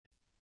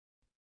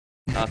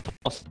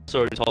Thomas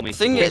already told me.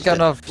 Thing is,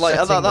 like,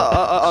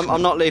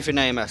 I'm not leaving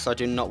AMS. I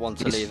do not want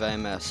to leave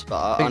AMS,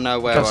 but I know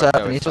where I'd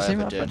go if I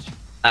ever did.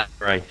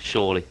 Right,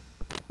 surely.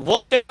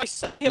 What did I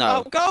say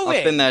about going?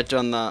 I've been there,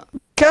 done that.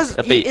 Because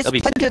it's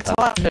plenty of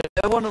time.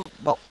 No one,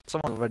 well,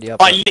 someone already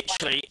up.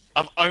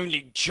 I've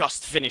only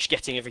just finished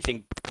getting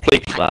everything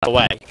packed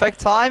away. Perfect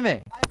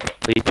timing.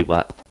 Please do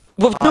that.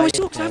 Well, no, it's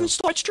not because I haven't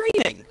started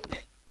streaming.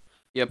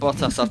 Yeah,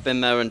 Bottas, I've been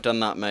there and done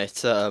that,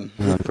 mate.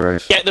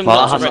 Get them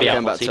not ready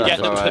up. Get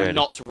them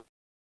not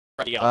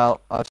ready up.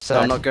 Well, I've said.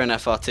 I'm not going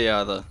FRT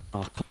either.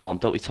 Oh, come on,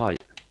 don't be tight.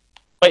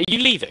 Wait, are you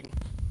leaving?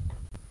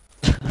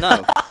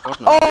 No.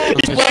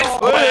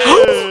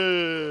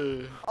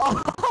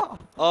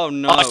 Oh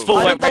no! I have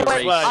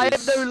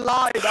no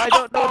line. I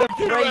don't know the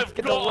brake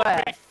in the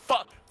wet.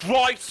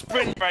 Dry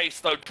sprint race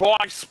though.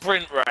 Dry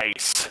sprint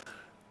race.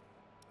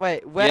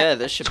 Wait, where? Yeah,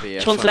 this should be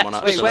a fun one.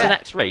 Wait, where's the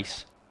next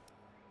race?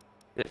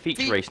 The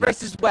feature race.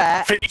 Race is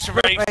where? Feature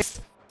race.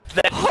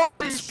 Then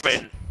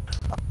sprint.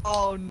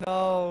 Oh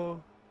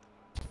no!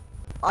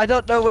 I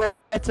don't know where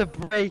to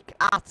brake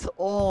at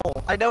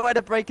all. I know where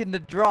to brake in the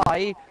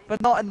dry,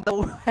 but not in the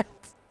wet.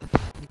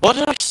 What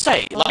did I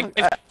say? Like,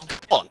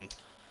 on.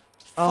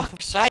 Oh,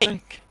 fuck's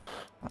sake.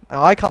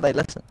 Why can't they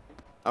listen?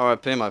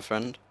 RIP, my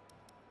friend.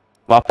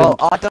 Well,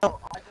 I don't.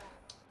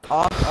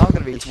 I'm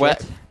gonna be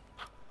wet.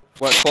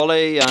 Wet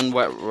quali and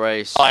wet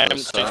race. I haven't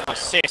switched my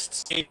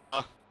assists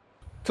either.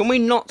 Can we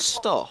not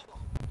stop?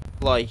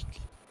 Like,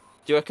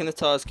 do you reckon the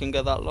tyres can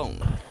go that long?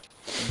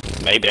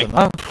 Maybe.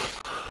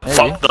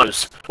 Fuck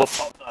those. Well,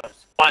 fuck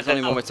those. There's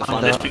only one way to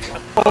find out.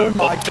 Oh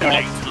my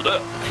god.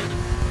 Look.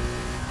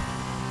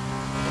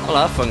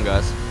 I'll have fun,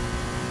 guys.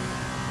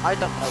 I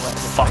don't know where to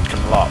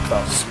fucking luck,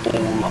 that's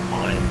all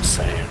I'm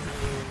saying.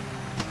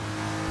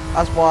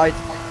 That's wide.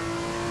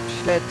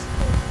 Shit.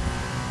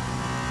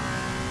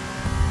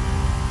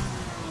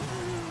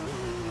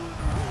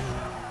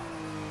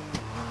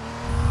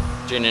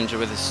 G-Ninja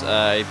with his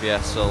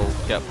ABS will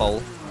get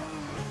pole.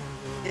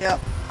 Yeah,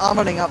 I'm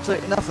running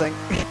absolutely nothing.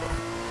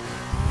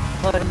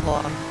 Not in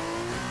line.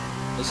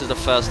 This is the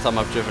first time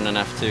I've driven an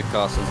F2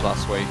 car since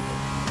last week.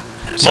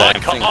 So I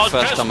think the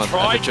first time I've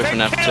ever driven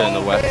F2 in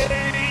the wet.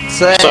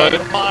 Same. So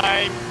did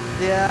mine.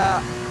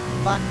 Yeah,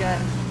 back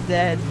end,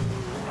 dead.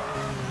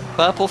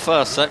 Purple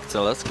first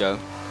sector, let's go.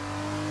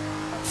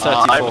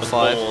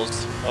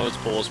 34.5. I was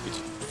paused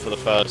for the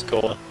first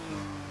corner.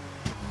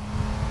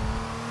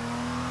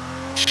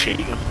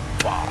 Cheating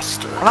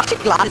bastard. I'm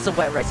actually glad it's a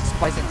wet race, it's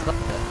spicing stuff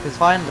because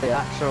finally,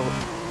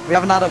 we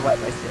haven't had a wet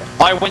race yet.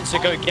 I went to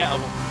go get a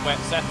wet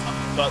setup,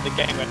 but the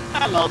game went,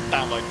 hello,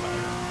 download mode.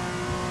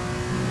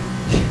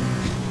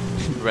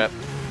 Rep.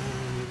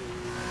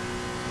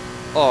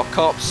 Oh,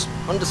 cops,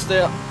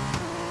 understeer.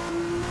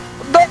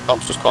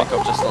 Cops was quite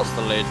Cops just lost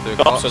the lead through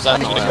Cops was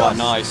actually quite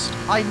nice.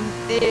 I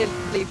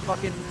nearly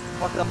fucking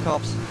fucked up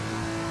cops.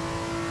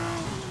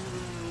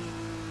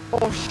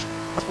 Oh sh,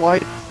 that's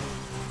wide.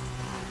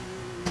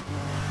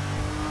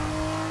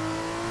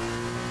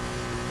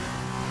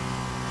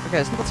 Okay,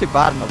 it's not too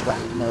bad in the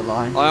wet, no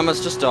line. I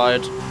almost just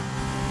died.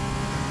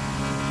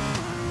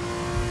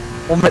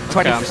 1 minute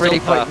 23.9.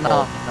 Okay,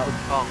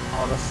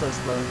 Oh, that's so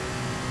slow.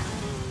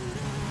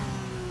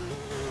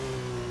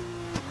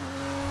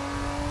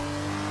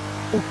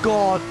 Oh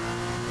god!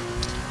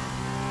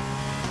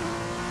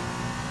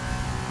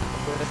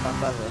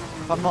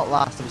 If I'm not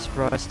last, I'm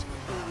surprised.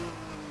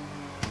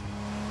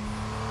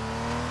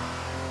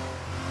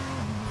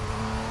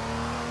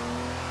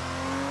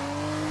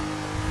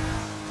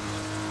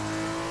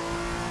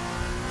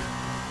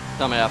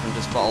 Damn it, I haven't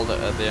just bottled it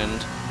at the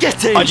end.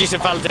 Get in! I just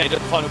invalidated at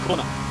the final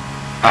corner.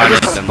 I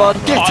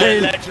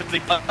allegedly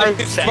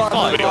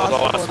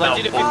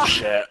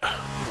bullshit.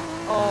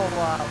 Oh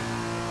wow.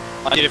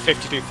 I did a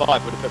 52.5,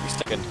 would have put me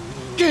second.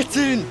 Get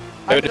in! It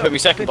would have put me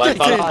second,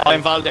 but I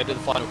invalidated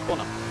the final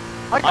corner.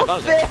 I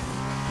got fifth!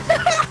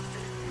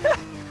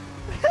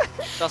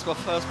 That's my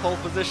first pole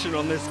position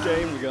on this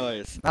game,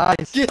 guys.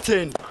 Nice. Get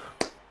in!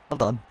 Well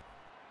done.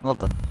 Well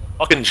done.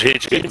 Fucking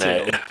GG,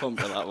 mate. I'm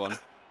pumped at that one.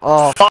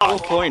 Oh, 4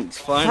 points,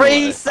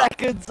 finally. 3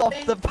 seconds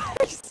off the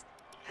pace!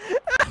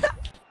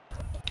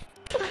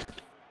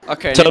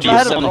 Okay, So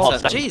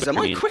jeez, am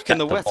I quick in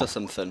the wet or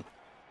something?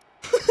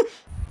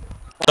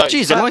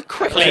 Jeez, am I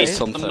quick or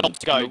something? Not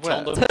to go.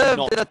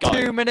 Term did a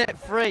 2-minute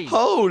free.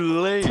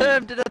 Holy!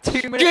 Term did a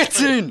 2-minute Get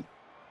free. in!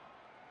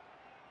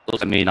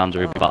 Doesn't mean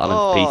Andrew be battling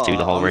P2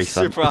 the whole race.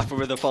 I'm super happy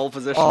with the pole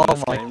position in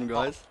this game,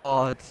 guys.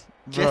 God.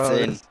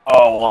 Get in.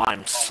 Oh,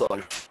 I'm so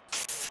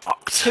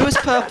fucked. Who was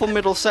purple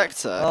middle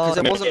sector? Because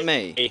it wasn't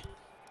me.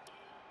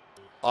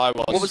 I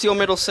was. What was your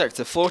middle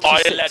sector?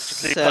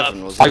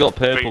 47 was it? I got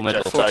purple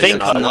middle.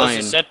 49.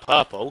 It said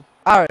purple.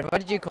 Aaron,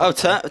 what did you call Oh,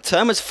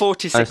 term was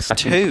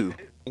 46-2.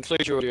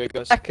 Include your audio,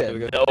 guys.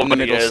 Second. In the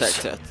middle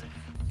sector.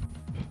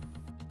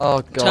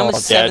 Oh Term god.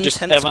 was 7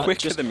 tenths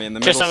quicker than me in the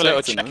middle Just have a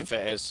little sector. check if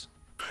it is.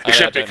 It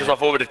should be because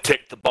I've already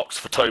ticked the box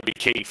for Toby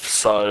Keith,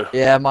 so.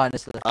 Yeah, mine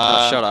is the.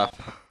 Shut up.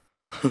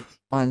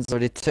 Mine's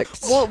already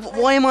ticked.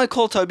 Why am I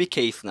called Toby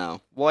Keith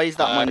now? Why is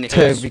that my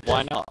nickname? Toby.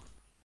 Why not?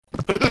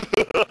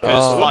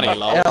 Because funny,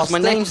 lol. Yeah, My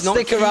name's not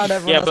stick around,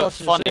 everyone. Yeah, but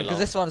funny, because lol.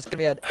 this one's gonna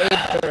be an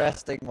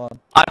interesting one.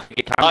 I think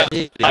it can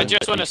be. I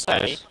just want to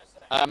say,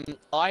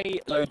 I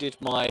loaded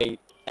my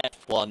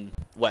F1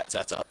 wet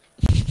setup.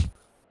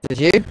 Did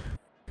you?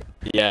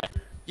 Yeah.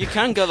 You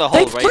can go the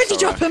whole They've race,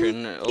 printed I up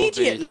reckon. It'll be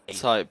immediately.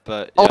 tight,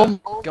 but yeah. Oh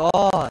my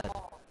god.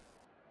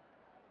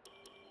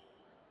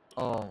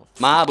 Oh.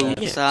 My Yeah.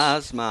 boot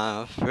size,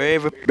 my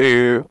favorite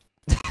beer.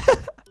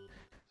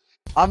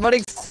 I'm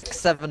running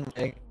 6-7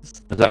 wings.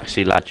 It's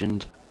actually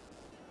legend.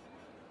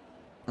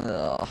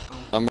 Ugh.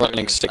 I'm running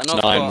And 6-9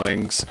 I've got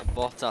wings. a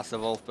Bottas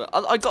evolved, but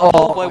I got a Oh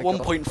pole by my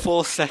God.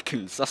 1.4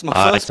 seconds. That's my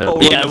Ah, first so-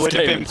 pole. Yeah, in it would this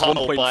have game. been It's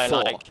pulled by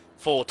 1.4. like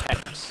 4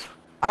 tenths.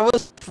 I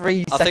was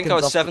 3 I seconds think I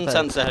was off 7 the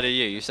tenths pace. ahead of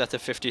you. You set a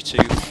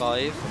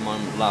 52.5, and my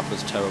lap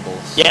was terrible.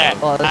 So. Yeah,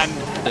 Oh, that's-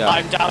 and Yeah,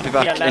 I'm down I'll be to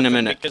back the in a 11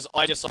 minute. because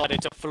I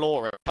decided to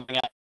floor it coming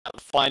out at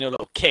the final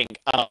little kink.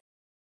 And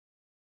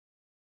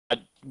I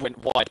went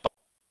wide.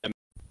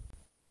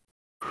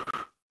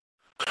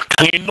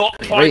 Can you not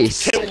try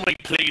Reese. to kill me,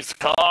 please,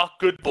 car?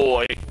 Good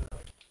boy.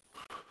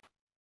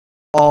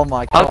 Oh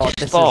my I'll god, just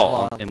this is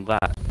spot one. in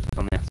that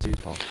on the F2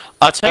 spot.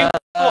 I'll tell you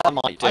what I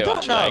might do, I don't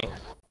actually. know.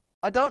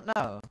 I don't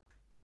know.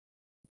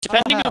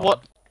 Depending on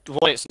hell?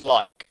 what it's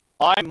like,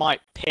 I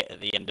might pit at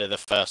the end of the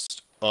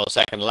first or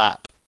second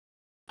lap,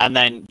 and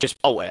then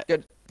just bolt it.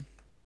 Good.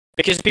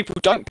 Because if people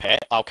don't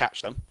pit, I'll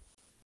catch them,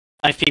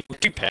 and if people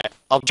do pit,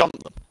 I'll jump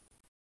them.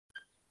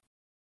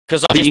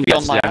 Because I'll But you just be can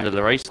on get to my the end of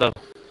the race though.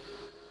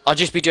 I'll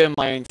just be doing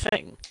my own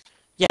thing.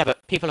 Yeah,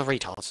 but people are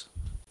retards.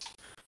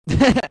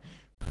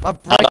 My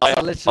brakes I-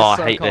 are literally Oh, I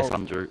so hate cold. this,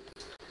 Andrew.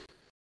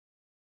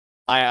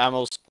 I am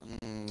also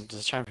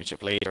the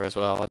championship leader as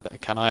well.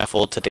 Can I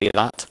afford to do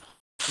that?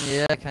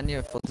 Yeah, can you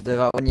afford to do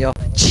that when you're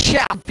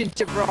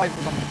championship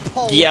rivals on the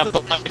pole? Yeah,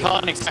 but I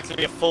can't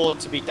exactly afford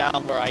to be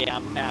down where I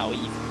am now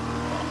either.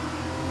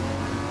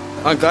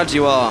 I'm glad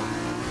you are.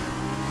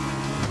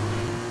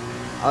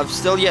 I've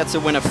still yet to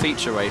win a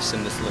feature race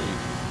in this league.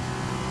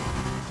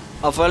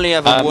 I've only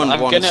ever won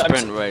one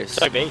sprint race.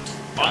 So be.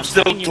 I'm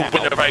still telling you to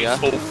win now. a race Yeah.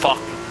 full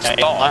fucking Okay,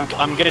 start.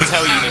 I'm gonna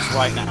tell you this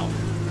right now.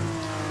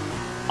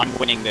 I'm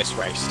winning this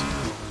race.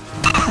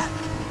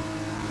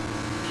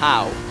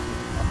 How?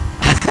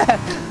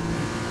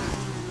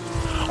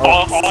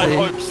 I see.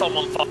 hope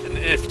someone fucking,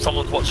 if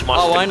someone's watching my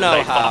Oh, stream, I know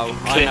they how.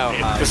 fucking I clip know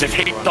him, how. because if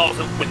he Right.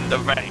 doesn't win the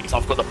race,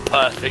 I've got the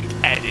perfect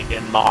edit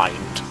in mind.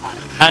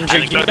 Andrew,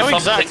 And it you goes know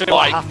something exactly what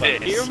like happened. this.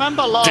 Do you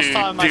remember last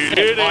time I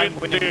said I'm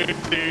winning?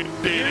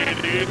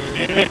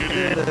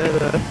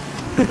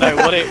 No,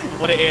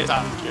 what it is,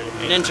 Andrew.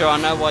 is Ninja, I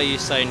know why you're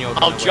saying you're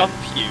gonna I'll win. jump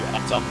you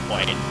at some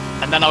point,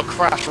 and then I'll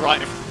crash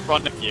right in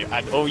front of you,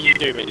 and all you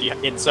do is you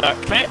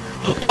insert clip.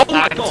 Oh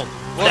my god!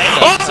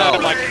 What the So,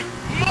 hell? like,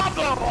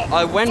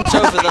 I went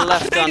over the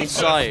left-hand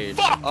side.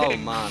 Oh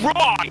man.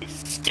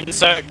 Christ!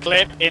 insert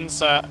clip,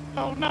 insert.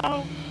 Oh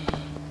no!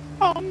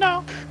 Oh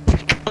no!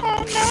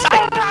 Oh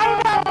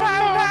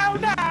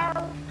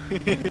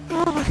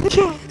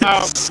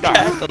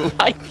The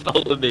light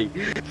follow me.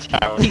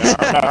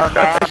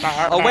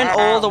 I went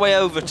all the way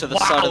over to the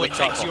side of Wow, the it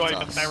track. takes you over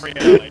Bottas. very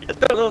early. I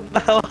don't know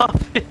how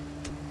happened.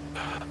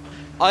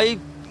 I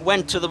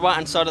went to the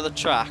right-hand side of the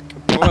track,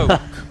 broke,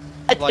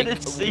 I like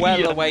didn't see well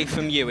you. away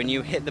from you, and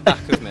you hit the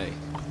back of me.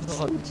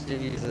 Oh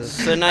Jesus.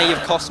 So now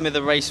you've cost me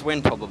the race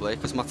win probably,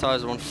 because my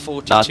tyres are on Nah,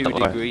 42 don't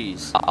worry.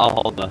 degrees. I'll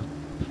hold her.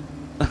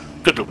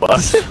 Good work.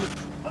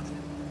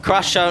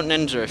 Crash out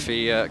Ninja if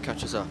he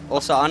catches up.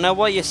 Also, I know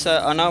why you say.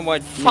 I know why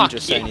Fuck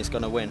Ninja's saying you. he's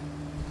gonna win.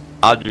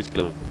 Andrew's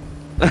gonna.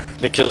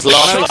 Because I know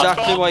last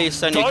exactly why you're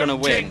saying you're gonna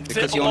Don't win, jinx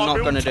because it, you're or I not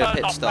will gonna do a turn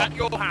pit up stop. at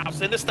your house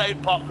in a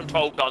state park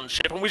control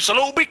gunship, and we shall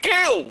all be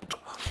killed.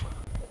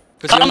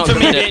 Because you're Come not to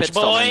gonna me, do a bitch pit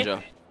stop, boy.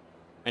 Ninja.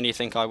 And you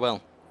think I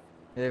will.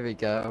 Here we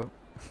go.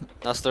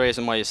 That's the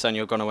reason why you're saying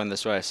you're gonna win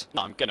this race.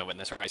 No, I'm gonna win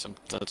this race.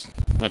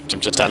 I'm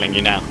just telling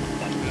you now.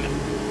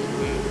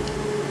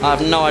 I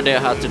have no idea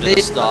how to do the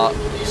This- start,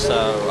 so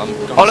I'm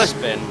Oh, gonna let's-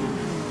 spin.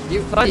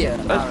 You fire.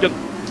 Let's jump.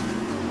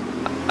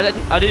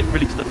 I didn't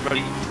really start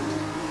very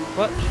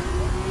much.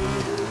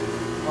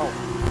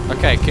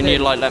 Okay, can you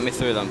like let me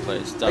through then,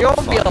 please? You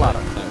won't be Fine. allowed.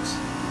 Thanks.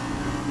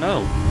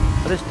 No,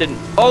 I just didn't.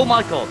 Oh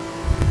my god.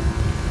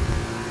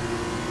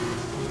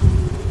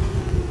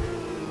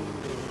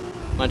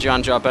 Mind you,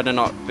 Andrew, I better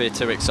not be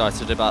too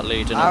excited about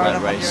leading a Aaron, red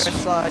I'm on your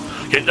race. side.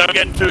 Don't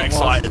get too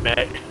excited,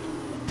 mate.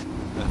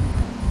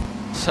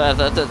 So I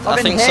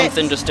been think hit.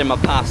 something just in my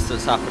past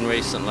that's happened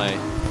recently.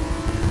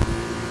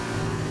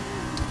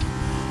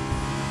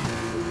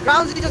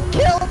 Groundsy just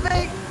killed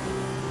me!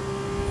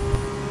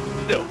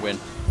 Win.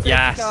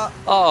 Yes.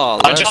 Oh,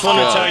 I let's just want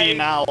go. to tell you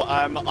now.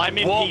 I'm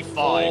in What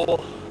P5. for?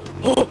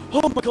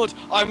 Oh my god!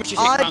 I wish you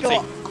hit I Clancy.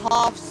 got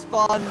half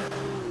spun.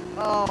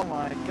 Oh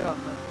my god.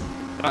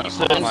 That's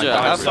Oh my Ninja,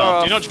 God, how stop.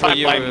 far Do not off try were and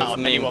you blame that of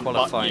on me in anyone but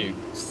qualifying?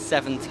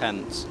 7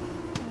 tenths.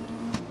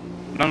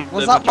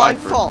 Was that my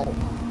fault?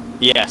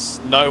 Yes.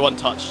 No one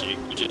touched you.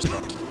 You just.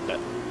 Look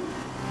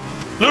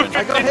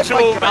I got at hit by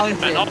your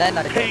Groundsy man, and then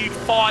I I'm did.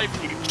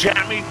 P5, you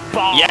jammy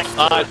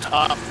bastard.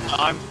 Yes.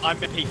 I'm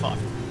in P5.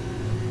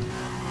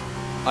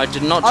 I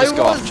did not just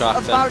go off track I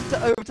was about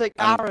to overtake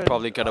then. Aaron.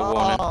 Probably got a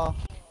warning. Oh.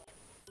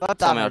 Bad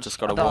Tell me I damage. just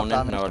got a Bad warning.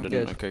 damage, No, I didn't.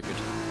 good. Okay, good.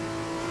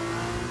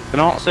 Can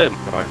I not say it?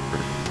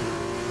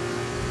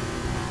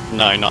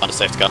 No, not a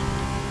safety car.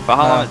 But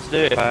how No. long to do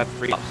it? If I have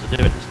 3 laps to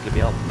do it, it's gonna be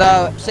helpful.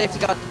 No, safety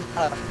car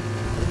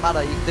doesn't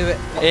matter, you can do it.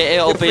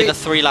 It'll You're be free- the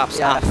 3 laps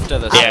Yeah. after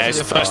the Yeah, it's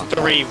the safety first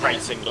car. 3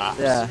 racing laps.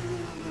 Yeah.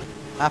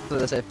 After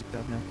the safety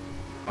car,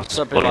 yeah.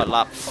 So it'll be like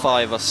lap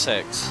 5 or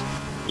 6.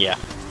 Yeah.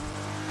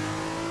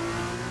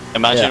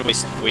 Imagine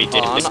we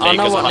did Oh, this I league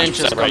know as what 100%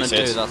 Ninja's gonna do,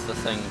 races. that's the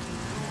thing.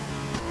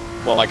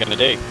 What am I gonna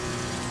do?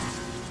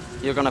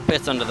 You're gonna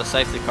pit under the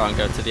safety car and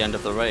go to the end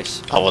of the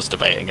race. I was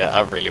debating it,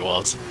 I really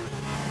was.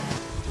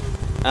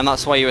 And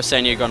that's why you were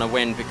saying you're gonna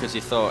win, because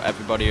you thought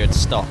everybody would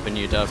stop and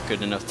you'd have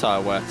good enough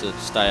tyre wear to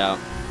stay out.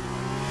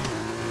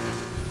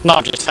 No,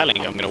 I'm just telling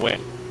you I'm gonna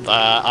win.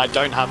 I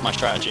don't have my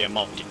strategy in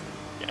mind.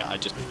 Yeah, I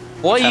just...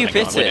 What are you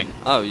telling I'm winning. pitting?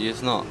 Oh,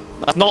 you're not.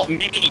 That's not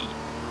me!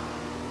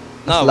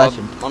 No,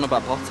 legend. I'm on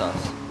about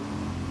Bottas.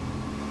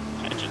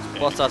 Legends, baby.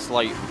 Bottas,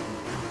 like,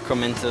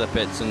 come into the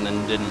pits and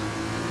then didn't.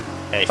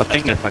 Hey, I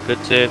think if I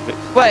could save it.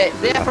 Wait,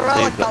 the I FRL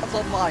think that- account's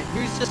online.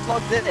 Who's just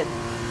logged in?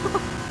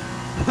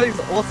 I think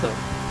it's awesome.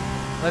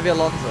 Maybe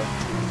Alonso.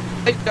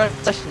 Hey, go in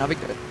session, I'll be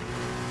good.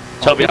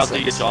 Toby, I'll do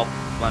your job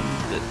when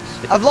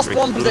it's... I've lost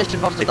one position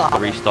from the Stick to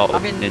start. restart I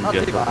with mean, not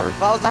Ninja, too don't bad. worry.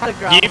 But I was out of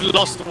ground. You've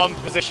lost 1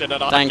 position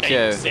and I Thank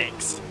gained you.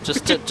 6.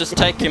 Just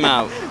take him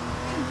out.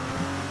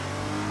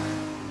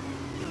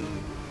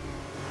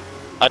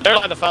 I don't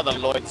like the fact that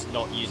Lloyd's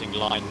not using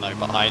line though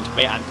behind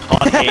me and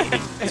can't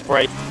hit his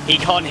brake. He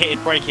can't hit his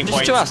braking Just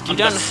points. to ask, you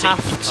under don't have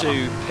safety car.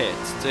 to pit,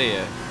 do you,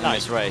 in No.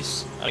 this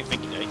race? I don't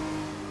think you do.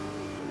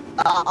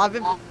 I've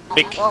been...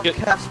 Big- Oh,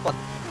 curve spot.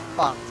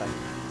 Fuck.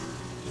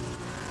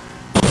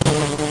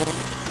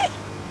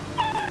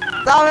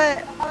 Damn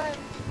it!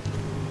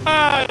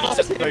 Ah, Oh, no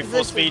force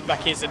position.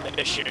 feedback isn't an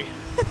issue.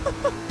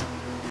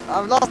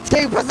 I've lost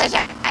 2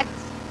 positions!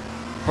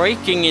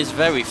 Braking is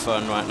very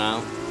fun right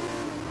now.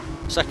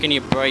 Second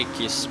you brake,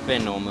 you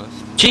spin almost.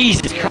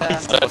 Jesus Yeah.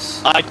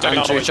 Christ! I don't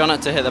Andrew, know. try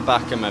not to hit the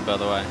back of me, by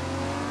the way.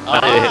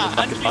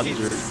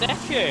 Andrew's in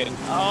second.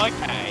 Oh,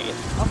 okay.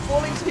 I'm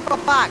falling too far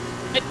back!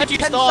 When did you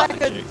 10 start?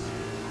 seconds!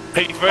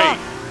 P3.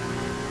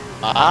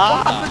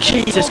 Ah,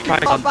 Jesus Walking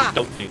Christ, far back.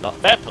 don't do that.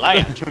 fair play,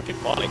 Andrew. Good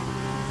quality.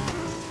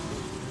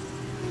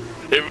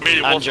 It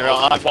really was Andrew,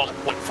 I-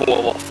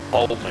 1.4 off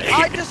pole, mate.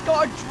 I just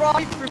got a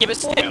drive through Yeah, but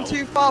falling still.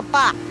 too far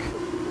back!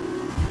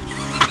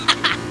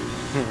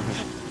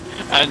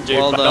 Andrew,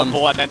 Well my done. number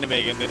 1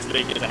 enemy in this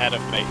league is ahead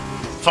of me.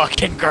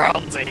 Fucking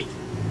groundsy.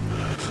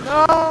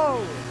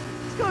 No!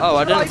 Oh,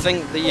 I didn't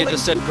think that you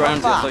just said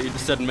ground, I thought you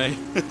just said me.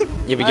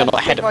 Yeah, but you're not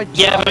ahead of me.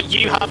 Yeah, but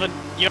you haven't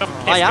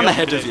pissed I am me off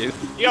ahead in of it. you.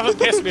 You haven't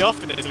pissed me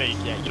off in this league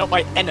yet. You're not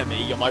my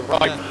enemy, you're my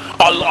rival.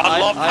 I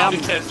love I how am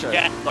he says true.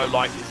 yeah, though,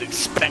 like he's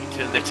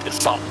expecting it at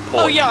some point.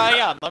 Oh yeah, I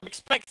am. I'm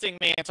expecting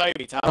me and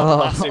Toby to have a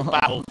massive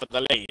battle for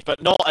the lead,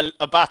 but not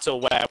a battle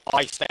where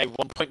I stay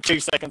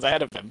 1.2 seconds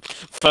ahead of him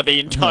for the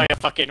entire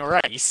fucking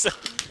race.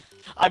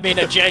 I mean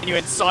a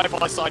genuine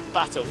side-by-side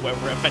battle where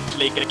we're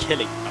eventually going to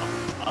kill each other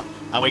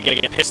and we're going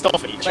to get pissed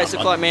off at each Basically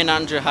other. like me and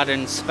Andrew had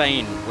in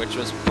Spain, which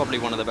was probably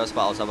one of the best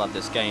battles I've had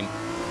this game.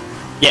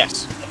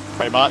 Yes,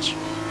 pretty much.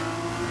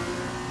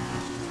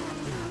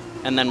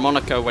 And then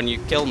Monaco when you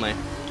kill me.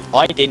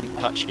 I didn't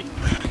touch you.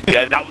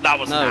 Yeah, that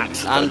was No, an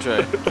accident.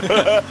 Andrew.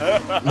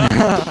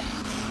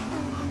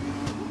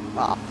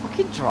 Ah,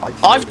 fucking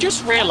drive. I've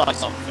just realised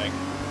something.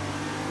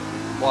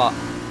 What?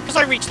 Because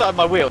I reached out of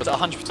my wheels at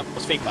 100%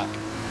 force feedback.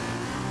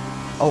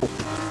 Oh.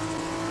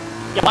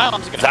 Yeah, my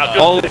arms are going Is that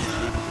to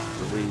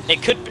good?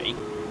 It could be.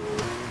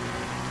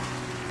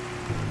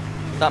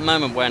 That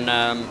moment when,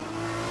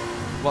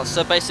 well,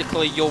 so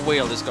basically your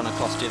wheel is going to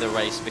cost you the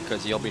race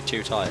because you'll be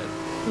too tired.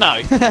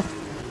 No.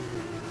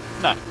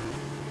 No.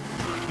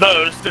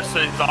 No, it's just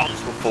his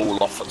arms will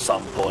fall off at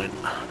some point.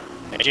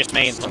 It just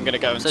means I'm going to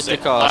go and Safety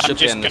sit. car I'm should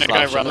be just in going this to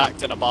lap, go shouldn't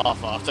relax in a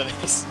bath after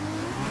this.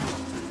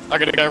 I'm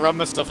going to go run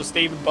myself a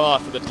steaming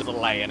bath and then just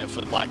lay in it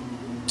for like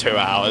 2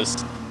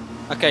 hours.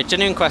 Okay,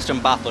 genuine question,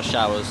 bath or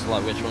showers,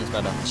 like which one's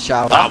better?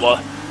 Shower.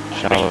 Shower.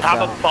 Shower.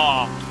 Have a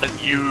bath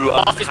and you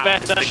Bath is have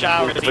better, to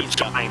shower think is with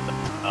easier. vagina.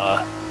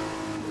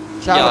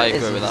 Shower yeah, I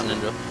is agree with that, easy.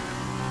 Ninja.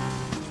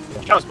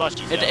 Shower's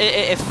much easier.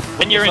 If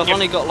When you're if in I've your-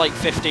 only got like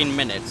 15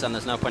 minutes and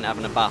there's no point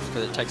having a bath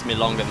because it takes me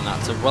longer than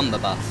that to run the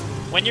bath.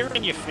 When you're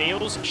in your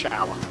fields,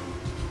 shower.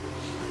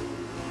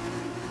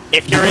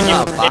 If you're in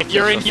your bath if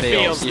you're is in for your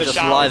fields. fields, You the just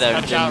shower lie is there the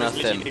and do shower is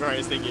nothing. literally the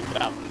greatest thing you can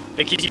have.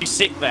 Because you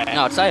sit there.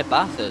 No, I'd say a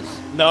bath is.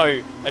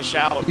 No, a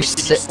shower. Because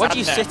sit- stand Why do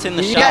you there. sit in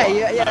the Yeah, shower?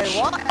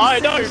 yeah, what? I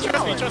know, Sit in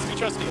the shower.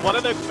 trust me. One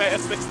of the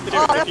best things to do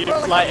Oh, is that's if you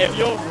really like cool. if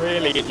you're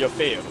really in your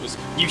fields,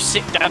 you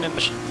sit down in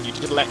the and you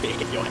just let it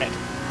hit your head.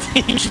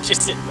 You should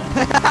just sit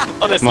there.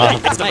 Honestly, Wow.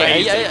 it's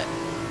Mate, amazing.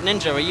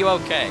 Ninja, are you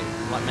okay?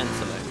 Like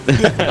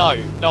mentally? No,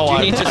 Do you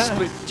I'm need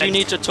to do you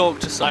need to talk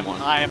to someone?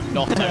 I am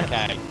not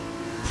okay.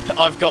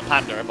 I've got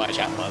Panda in my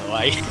chat, by the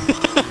way.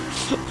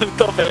 I've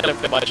got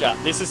Philip in my chat.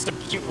 This is some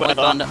cute Like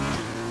weather. Panda-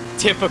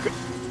 Typical.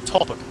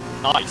 Topical.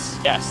 Nice.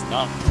 Yes.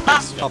 No.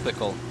 Nice.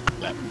 Topical.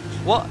 lap.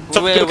 What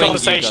Topic rear of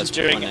wings you conversations guys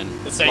during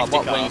running? the safety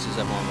What car. wings is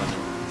everyone running?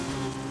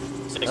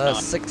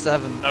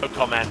 6-9. 6-7. No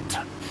comment.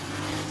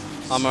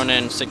 I'm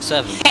running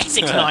 6-7.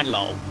 6-9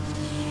 lol.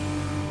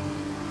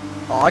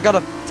 Oh, I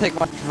gotta take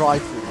my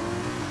drive through.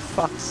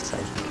 Fuck's sake.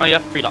 Oh, you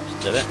have 3 laps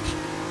to do it.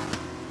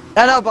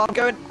 No, but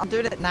I'm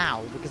doing it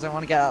now because I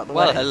want to get out of the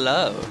Well, way.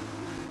 hello.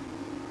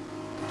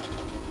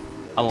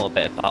 I'm a little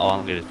bit about,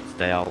 I'm gonna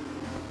stay out.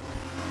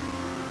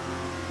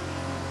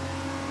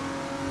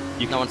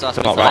 No one's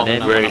asking not if I right know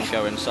in. where I'm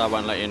going, so I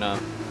won't let you know.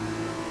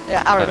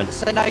 Yeah, Aaron, Seven.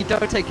 so now you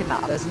don't take it now.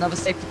 There's another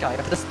safety car. You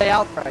have to stay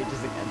out for ages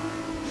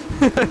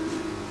again.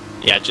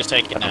 Yeah, just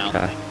take it now.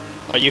 Okay.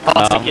 Or you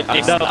can't take it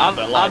this no, lap,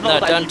 but like, I'm No,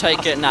 not letting don't you take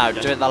pass it now.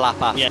 Do it the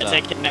lap after. yeah,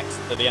 take it next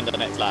at the end of the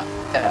next lap.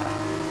 Yeah.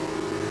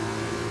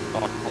 I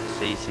can't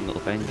see a single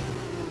thing.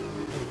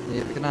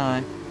 Neither can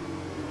I.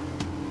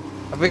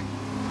 Have we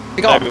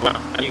got? Toby, where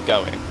are you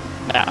going?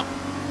 Now.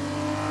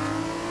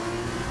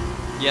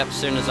 Yep, as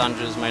soon as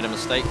Andrew's made a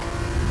mistake.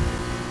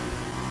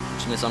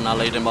 Which means I'm now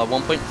leading by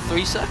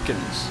 1.3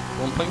 seconds.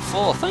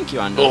 1.4, thank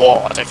you, Andrew. Oh,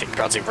 I don't think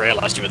Granty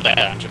realised you were there,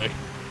 Andrew.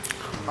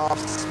 Oh, I've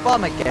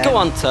spun again. Go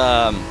on,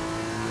 Tom.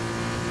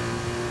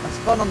 I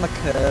spun on the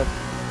curb.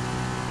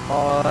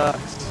 Oh,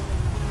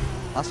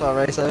 that's why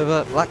I race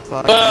over. Black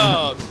flag.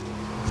 Oh!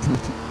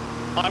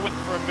 I went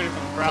for a move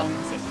on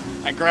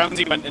Groundsy, and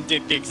Groundsy went and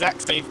did the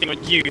exact same thing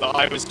on you that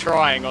I was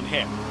trying on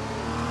him.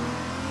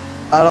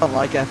 I don't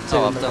like F2. Oh,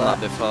 in I've the done that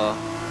back. before.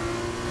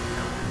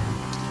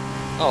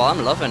 Oh,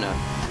 I'm loving it.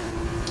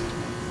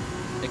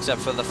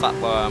 Except for the fact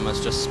where I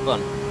almost just spun.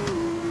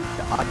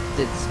 I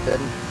did spin.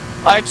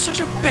 I had such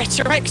a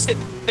better exit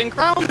than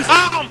Groundsy.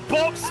 I'm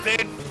boxed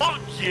in.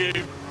 Fuck you.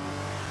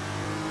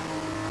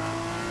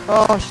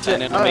 Oh shit.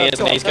 Turn in on me,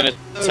 isn't he? He's gonna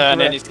turn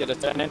in, he's gonna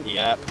turn in.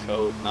 Yep,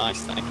 cool, nice,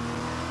 thank you.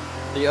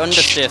 The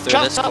understeer through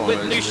Shut this up corner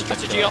with new is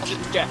strategy ridiculous.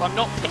 options, Jeff. I'm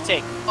not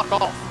pitting. Fuck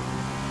off.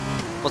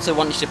 What's it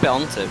want you to pit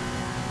onto?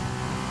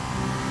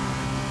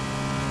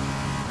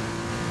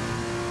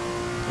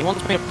 He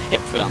wants me to pit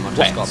for Damn, I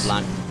just got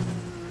blank.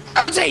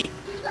 Groundsy!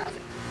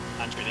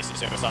 Andrew, this is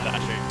suicide,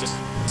 Andrew. Just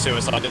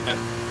suicide, isn't it?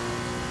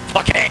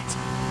 Fuck it!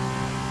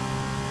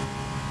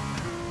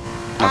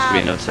 Must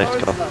be no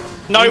safety car.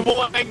 No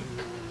warning!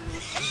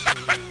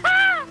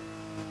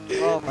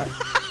 Oh my.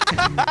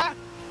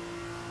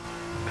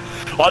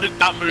 Why did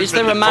that move? Is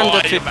there a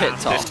mandatory pit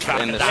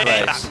stop in this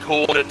race? That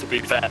corner, to be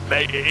fair,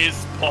 mate, it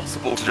is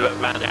possible to do it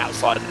around the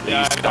outside of these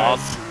Yeah, I know.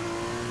 cars.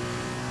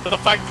 But the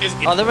fact is,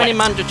 it's Are there any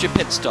wet. mandatory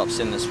pit stops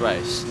in this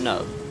race?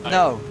 No.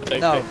 No, I don't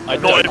no. think- I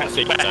Not don't if it's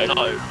think wet, so.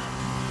 no.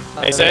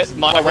 Is it?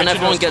 My When original-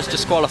 everyone gets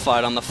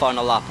disqualified on the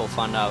final lap, we'll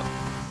find out.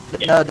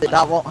 No,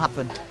 that won't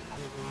happen.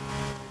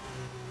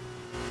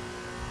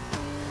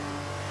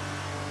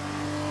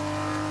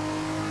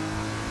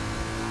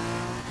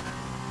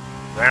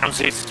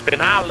 Ramsey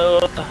spin out,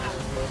 look.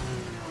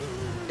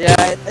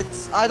 Yeah,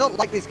 it's. I don't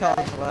like these cars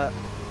at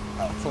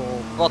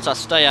all. Bottas,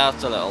 stay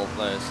out a little,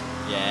 please.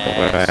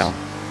 Yes. Well,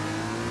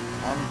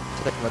 I'm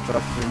taking my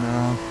drive through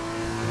now.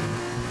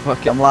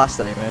 Fuck it, I'm last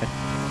anyway.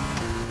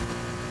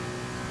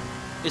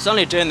 He's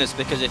only doing this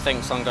because he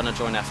thinks I'm gonna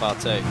join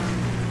FR2.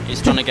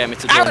 He's trying to get me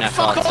to join Aaron,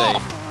 fuck FR2.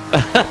 off!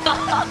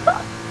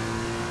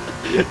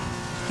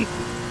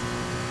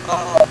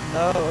 Oh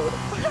no.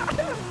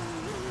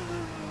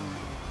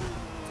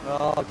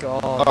 Oh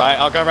god. Alright,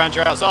 I'll go around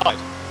your outside.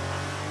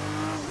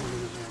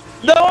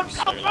 No, I'm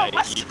So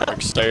late, you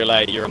broke so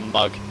late, you're a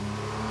mug.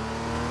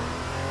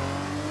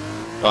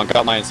 Go on, go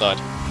up my inside.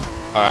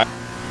 Alright.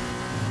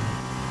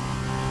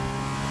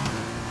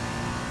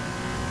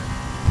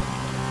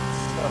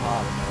 So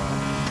hard.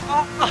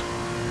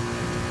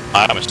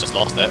 I almost just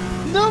lost it.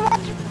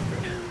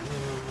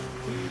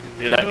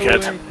 You that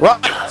kid.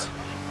 Right!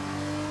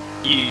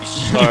 You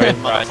sorry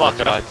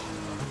motherfucker.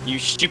 You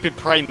stupid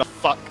prey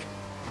motherfucker.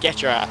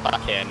 Get your ass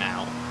back here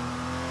now.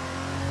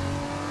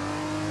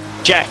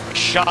 Jeff,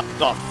 shut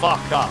the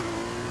fuck up.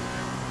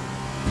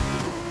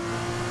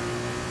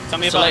 Tell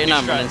me So about let you know,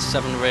 your I'm running strat-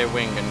 7 rear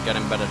wing and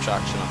getting better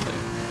traction, I think.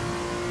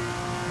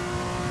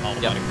 Oh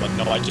Yep. my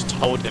god, no, I just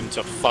told him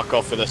to fuck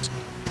off with this.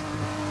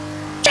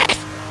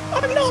 Jeff!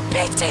 I'm not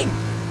pitting!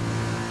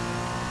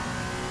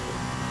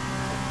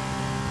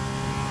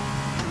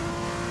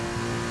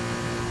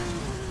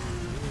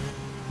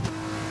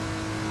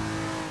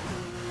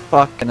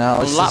 Fucking hell.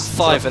 On this lap is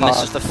 5, so and this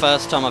hard. is the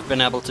first time I've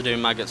been able to do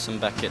Maggots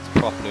and Beckett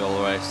properly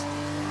all race.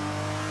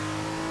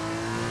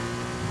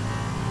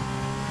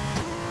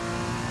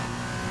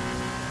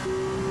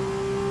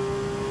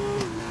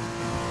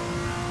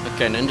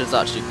 Okay, Ninja's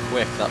actually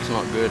quick, that's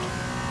not good.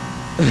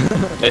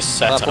 This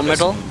setup Purple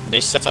middle?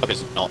 This setup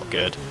is not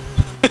good.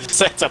 This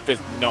setup is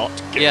not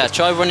good. Yeah,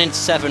 try running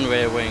 7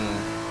 rear wing.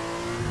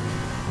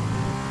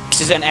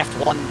 This is an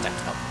F1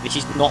 setup. This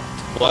is not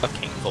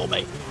working for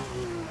me.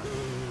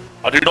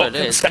 I do not It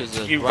is, consent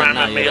 'cause to you right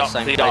now ramming me you're up the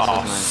same the place as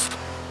arse.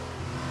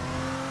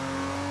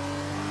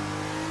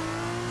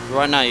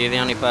 Right now, you're the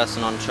only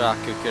person on track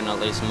who can at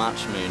least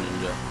match me,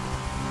 Ninja.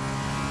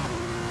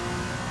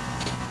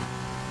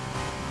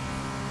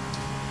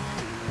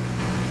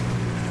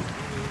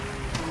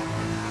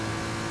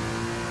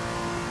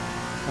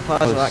 My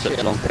tyres Oh, are actually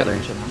such a long good.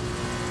 finish.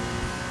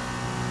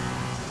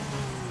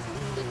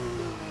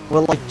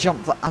 Will I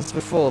jump that as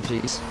before,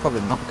 please?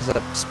 Probably not, because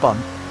I spun.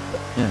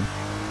 But, yeah.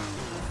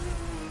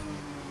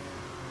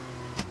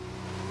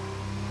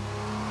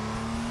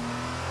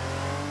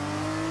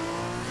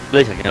 At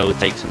least I can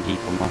overtake some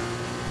people now.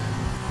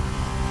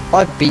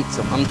 I beat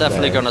someone. I'm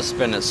definitely today. gonna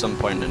spin at some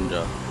point,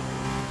 Ninja.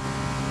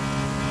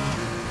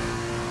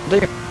 Do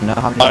you know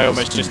how many I times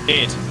almost just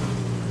did.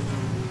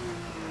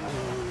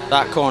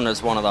 That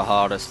corner's one of the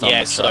hardest on Yeah,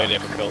 the it's so track.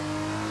 difficult.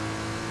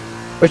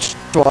 Which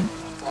one?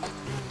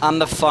 And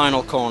the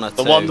final corner too.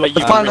 The one where you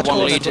The final the one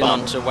corner's leading fun.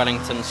 onto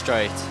Wellington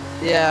Straight.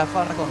 Yeah,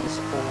 final corner is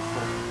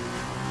awful.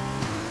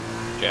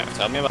 Jeff,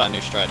 tell me about a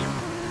new strategy.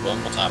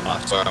 One more time,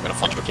 I swear I'm gonna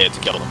find your kid to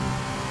kill them.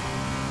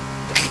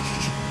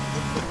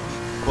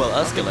 Well,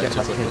 Yeah, escalated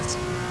like quickly. kids.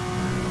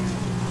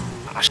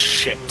 Ah,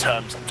 shit,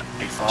 terms up to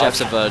P5.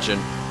 Jeff's a virgin.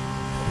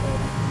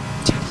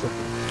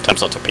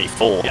 Turns out to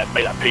P4. Yeah,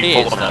 made that He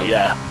P4 is, now, though.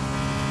 yeah.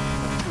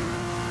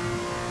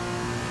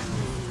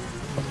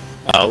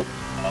 Oh.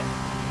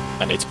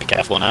 I need to be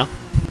careful now.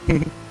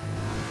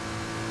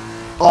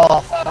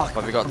 Oh, fuck.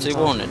 Have we got 2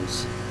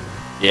 warnings?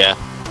 Yeah.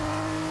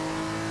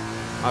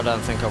 I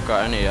don't think I've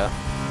got any yet.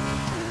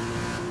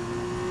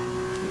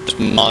 Just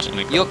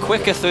marginally. You're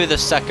quicker through the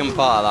second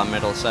part of that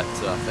middle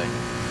sector, I think.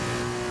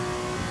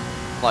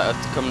 Like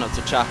coming up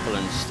to Chapel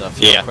and stuff,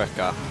 you're Yeah.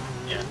 quicker.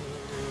 Yeah.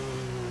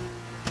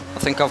 I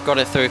think I've got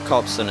it through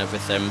Cops and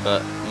everything,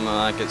 but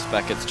I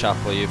expect it's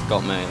Chapel, you've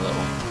got me a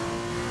little.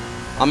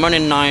 I'm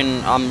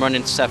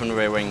running 7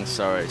 rear wings,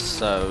 sorry,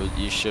 so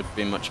you should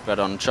be much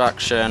better on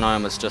traction. I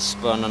almost just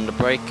spun under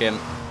braking.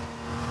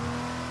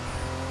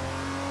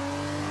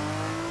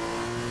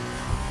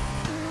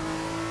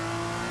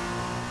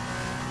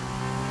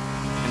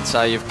 And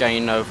so you've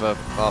gained over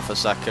half a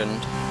second.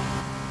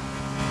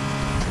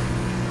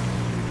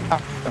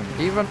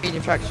 Do you run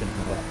medium traction?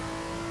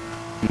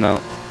 No.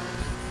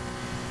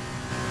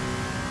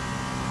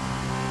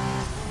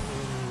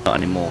 Not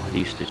anymore. I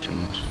used to too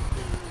much.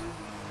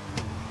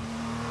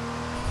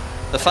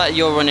 The fact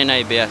you're running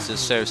ABS is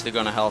seriously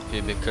going to help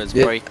you because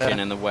Yeah. braking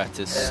in the wet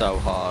is so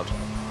hard.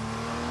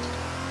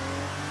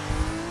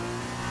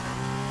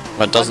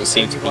 Well, it doesn't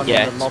seem to be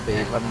yet. In the lobby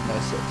running no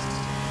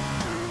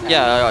assists.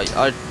 Yeah,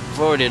 I've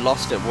already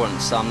lost it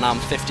once, so now I'm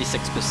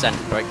 56%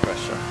 brake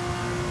pressure.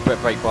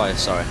 Brake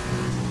bias, sorry.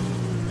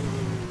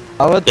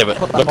 I would Yeah, but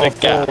put look that more at the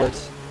gap. forward.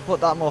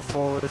 Put that more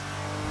forward.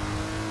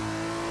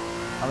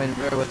 I mean,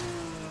 rearward.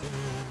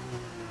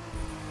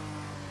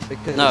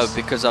 Because No,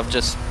 because I've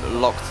just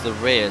locked the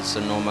rears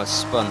and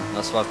almost spun.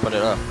 That's why I've put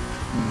it up.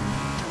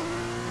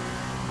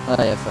 Oh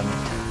yeah, fun.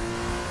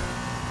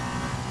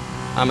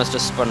 I must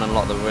just spun and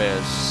locked the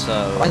rears,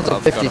 so Mine's at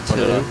I've got to put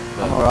 52. it up.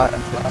 I'm alright,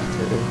 I'm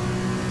 52.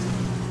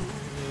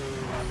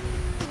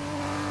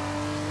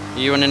 Are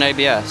you running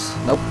ABS?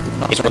 Nope,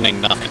 not He's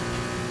running nothing.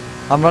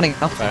 I'm running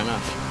nothing. Fair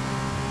enough.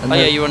 And Oh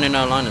yeah, then- you're running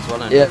no line as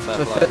well, aren't Yeah, you?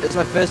 Fair play. it's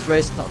my first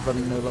race not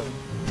running no line.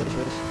 First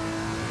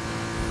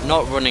race.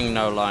 Not running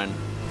no line.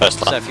 First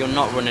So time. if you're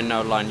not running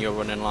no line, you're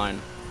running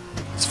line.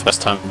 It's the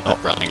first time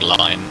not running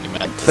line. You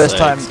meant to First say,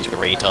 time. 'cause you're a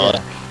retard.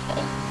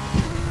 Yeah.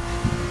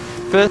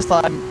 First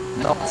time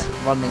not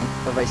running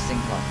a racing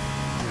line.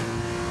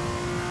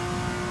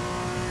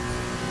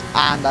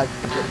 And I've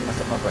completely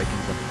messed up my braking.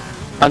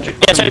 Andrew,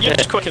 Yeah, so you're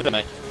just quicker than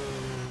me.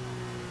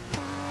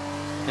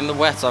 In the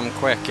wet, I'm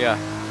quick, yeah.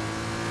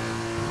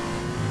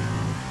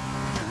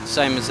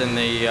 Same as in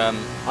the, I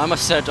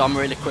almost said I'm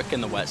really quick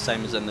in the wet,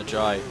 same as in the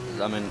dry.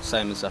 I mean,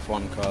 same as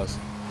F1 cars.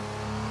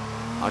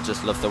 I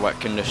just love the wet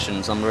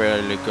conditions. I'm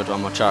really good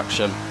on my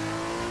traction.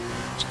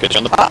 It's good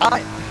on the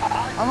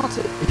I'm not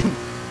too...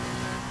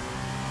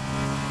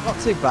 not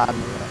too bad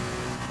in the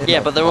wet. Yeah,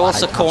 but there are Well,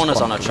 also I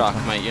corners on a spun track,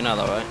 pretty mate, you know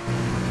that, right?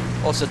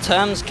 Also,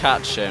 Term's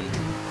catching.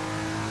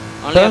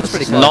 Only Term's ever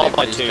pretty so good. Not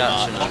by he's too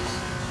catching much. us.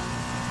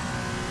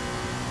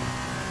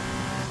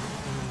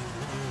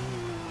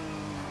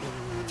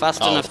 Fast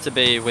Oh, enough to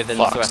be within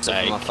fuck's threat of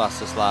sake. my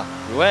fastest lap.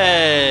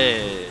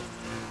 Way!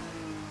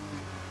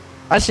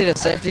 I see the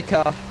safety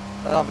car.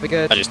 That'll be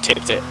good. I just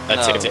tipped it. I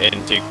No. tipped it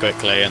in too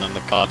quickly, and then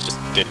the car just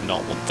did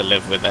not want to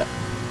live with it.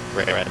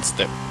 Rear end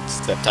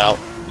stepped out.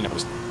 And it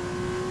was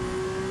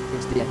It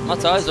was the end. My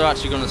tyres are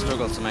actually going to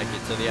struggle to make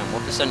it to the end.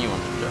 What percent you on,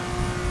 Ninja?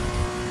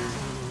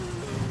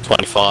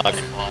 25.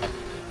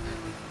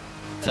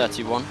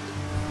 31.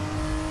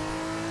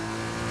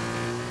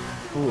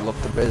 Ooh,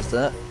 look the biz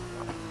there.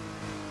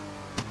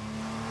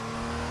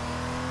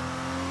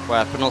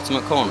 Where?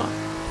 Penultimate corner?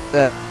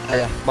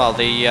 Yeah. Well,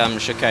 the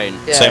chicane.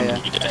 Yeah, Same yeah.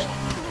 you did.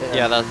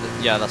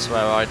 Yeah, that's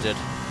where I did.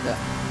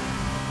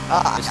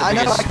 It's the I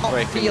know I biggest can't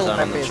braking feel zone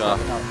my on the rear track.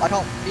 locking up. I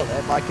can't feel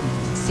it, but I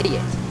can see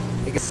it.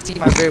 I can see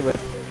my rear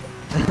width.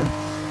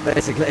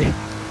 Basically.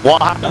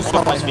 What happens That's with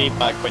all I this know.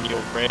 feedback when your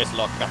rears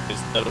lock up is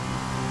the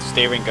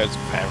steering goes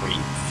very,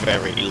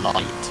 very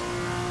light.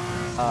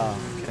 Oh,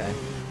 okay.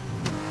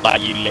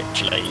 Like you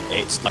literally,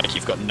 it's like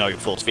you've got no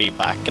force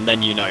feedback, and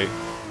then you know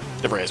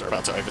the rears are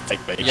about to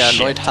overtake me. Yeah,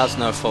 Shit. Lloyd has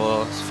no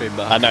force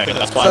feedback. I know,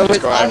 that's why So I'm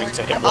describing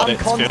to him what I'm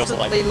it feels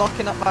constantly like.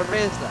 locking up my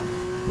rears then.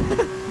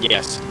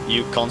 Yes,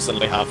 you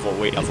constantly have what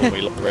we have when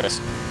we look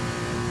risk.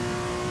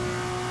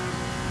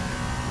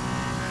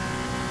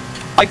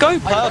 I go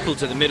purple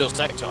to the middle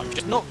sector, I'm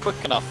just not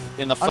quick enough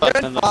in the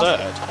first and the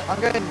third.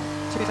 I'm going 2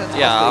 cents.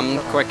 Yeah, I'm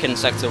quick in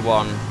sector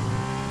 1.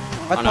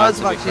 My I know how tires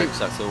to have be actually quick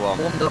sector 1.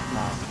 warmed up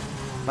now.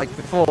 Like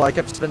before, I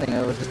kept spinning,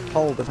 it was just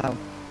cold as hell.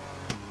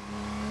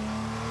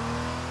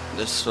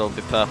 This will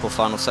be purple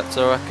final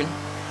sector, I reckon.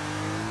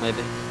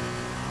 Maybe.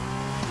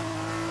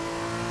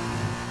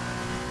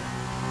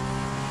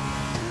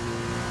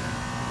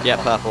 Yeah,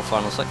 purple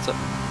final sector.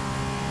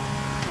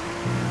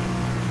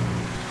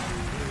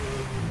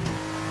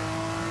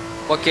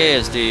 What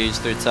gears do you use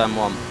through turn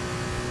 1?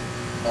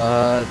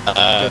 Go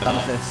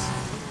down this.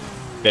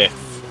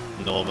 5th,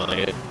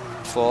 normally.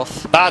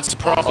 4th? That's a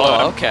problem.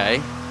 Oh,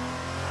 okay.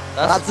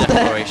 That's a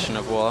declaration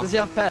of war. Does he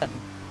have pen?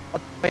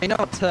 You know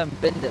what term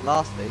binned it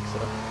last week, so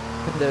I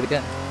couldn't do it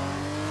again.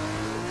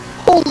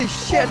 Holy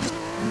shit, I just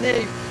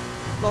nearly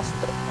lost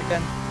it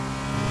again.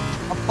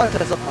 I'm 5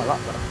 turns up my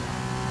lap though.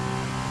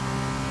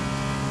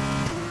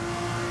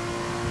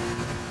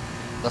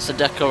 That's a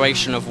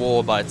declaration of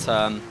war by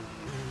turn.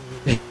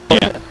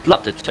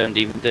 Lap did turn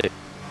even do.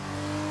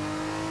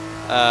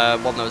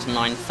 One that was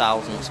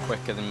 9,000 was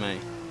quicker than me.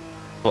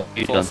 What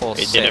you done?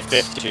 446. It did a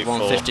 52.4.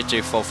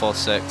 152,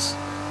 446.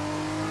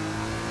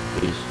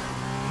 Please.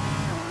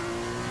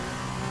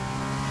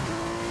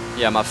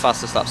 Yeah, my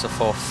fastest lap's a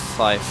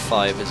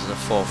 455, this is a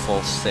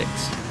 446.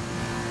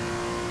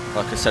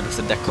 Like I said, it's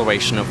a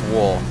declaration of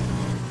war.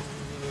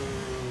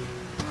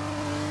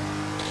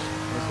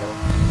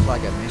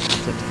 Flag at me.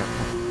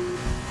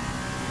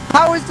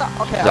 How is that?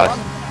 Okay, Nice.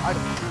 I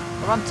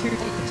ran 2 deep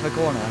into a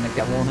corner and I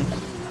get warning.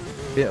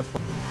 Beautiful.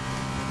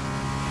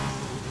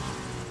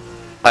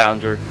 Hi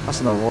Andrew.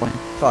 That's another warning.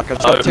 Fuck, I've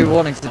got 2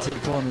 warnings to 2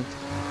 corners.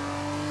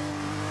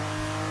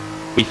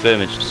 We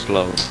firmage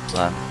slow,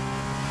 man.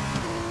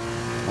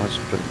 I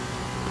just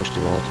pushed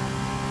too hard.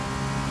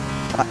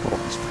 That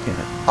corner's fucking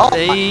it. Oh,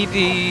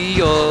 Baby,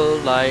 you're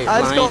like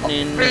I've got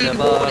lightning in 3 a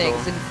bottle.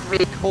 warnings in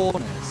 3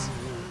 corners.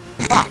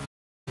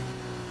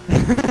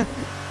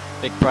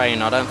 Big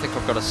brain, I don't think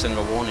I've got a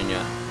single warning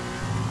yet.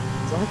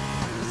 So I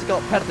just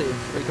got penalty in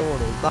 3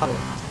 corners. That one.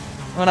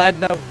 When I had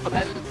no.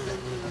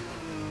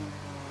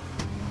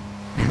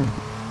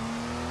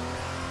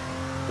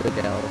 Big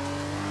L.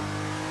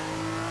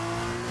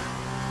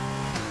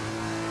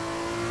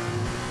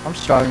 I'm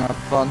just trying to have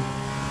fun.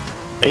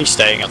 He's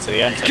staying up to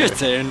the end.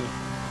 Good in.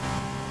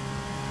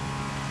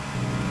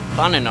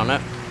 Planning on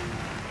it.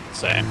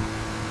 Same.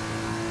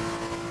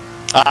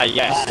 Ah,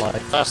 yes.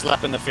 Like- First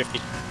lap in the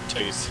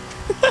 52s.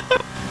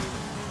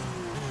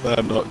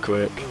 I'm not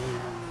quick.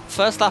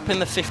 First lap in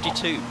the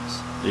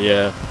 52s.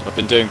 Yeah, I've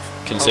been doing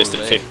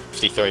consistent Holy.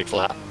 53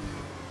 flat.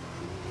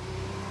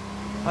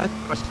 I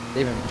was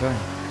even enjoying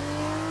it.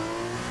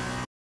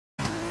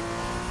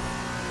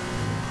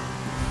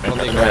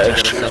 Probably ready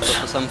to get a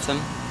setup or something.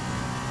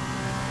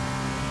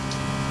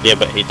 Yeah,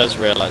 but he does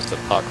realise that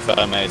park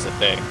firme is a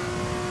thing.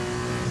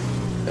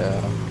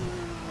 Yeah.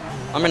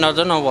 I mean, I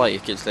don't know why he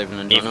keeps leaving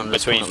and Even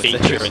between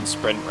feature and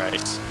sprint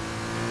race.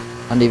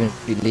 And even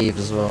if you leave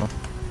as well.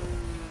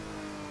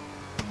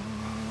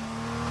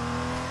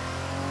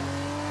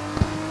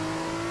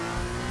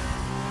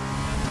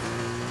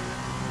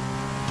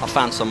 I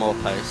found some more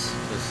pace,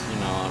 because, you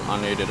know, I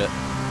needed it.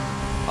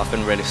 I've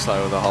been really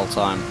slow the whole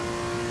time.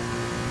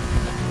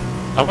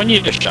 Oh, when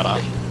you just shut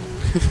up.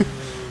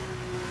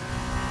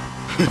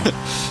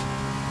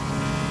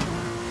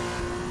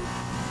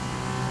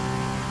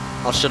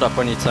 I'll shut up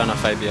when you turn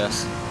off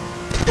ABS.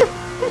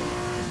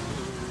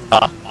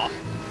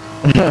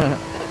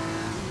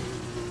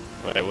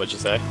 Wait, what'd you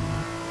say?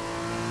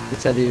 He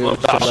said he Well,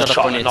 was that's shut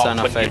up when you turn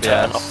off when you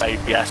turn ABS. off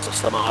ABS or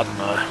something, I don't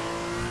know.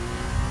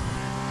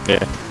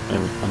 Yeah.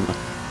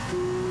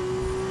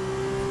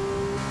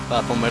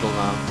 Purple middle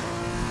now.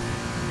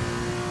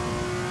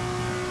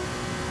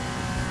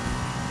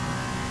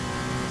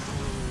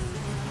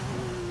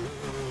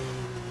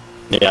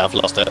 Yeah, I've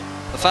lost it.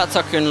 The fact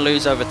I can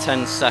lose over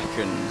 10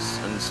 seconds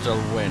and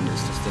still win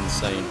is just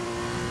insane.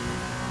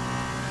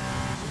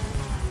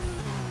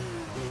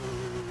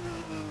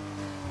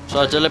 So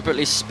I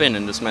deliberately spin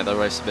and just make the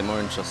race a bit more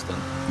interesting.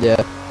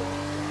 Yeah.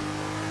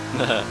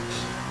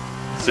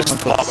 This is the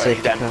part where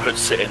he then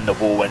puts it in the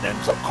wall and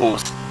ends up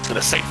causing to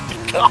the safety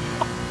car.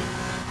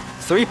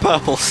 3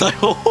 purple, so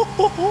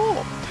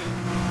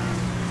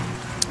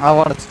I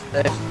wanted to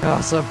stay.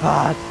 Oh, so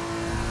bad.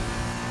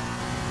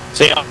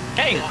 See, I'm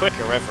getting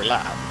quicker every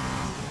lap.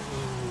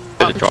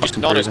 I'm just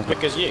not as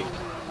quick as you.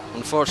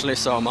 unfortunately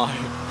so am I.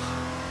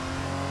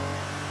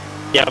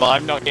 Yeah, but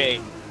I'm not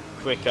getting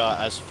quicker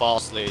as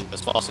fast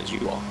as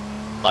you are.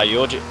 Like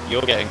you're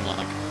getting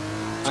like.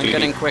 I'm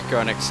getting quicker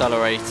and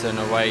accelerating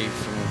away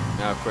from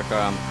how quick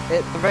I am.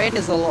 The rain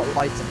is a lot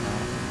lighter now.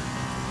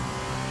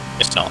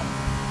 It's not.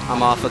 I'm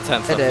half a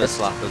tenth It of is. this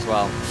lap as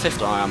well.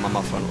 50 I am on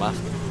my front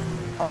left.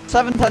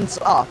 7 tenths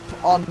up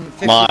on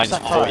 50% Mine's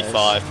tires.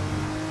 45.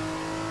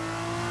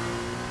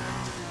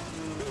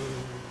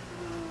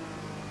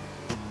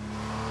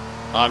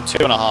 I'm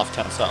 2.5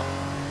 tenths up.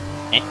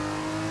 I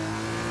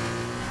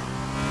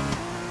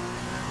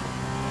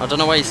don't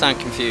know why you sound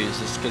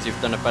confused. It's because you've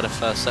done a better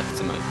first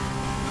sector, mate.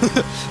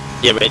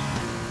 Yeah, but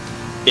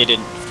it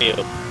didn't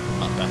feel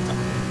much better.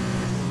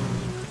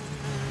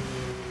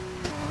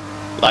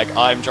 Like,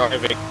 I'm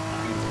driving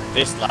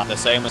this lap the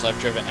same as I've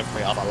driven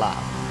every other lap.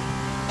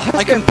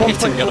 I can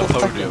pit and get a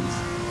podium.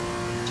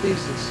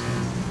 Jesus.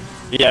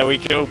 Yeah, we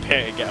could all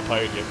pit and get a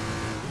podium.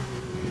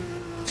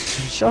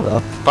 Shut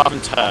up. Apart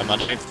from Term, I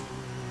don't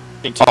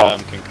think Term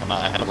can come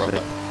out ahead of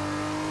Robert.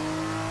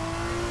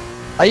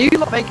 Are you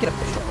not making a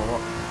push up or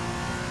what?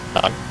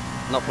 No.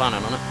 Not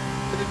planning on it.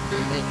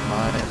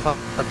 If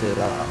I do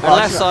that.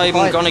 Unless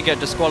I'm gonna get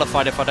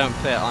disqualified if I don't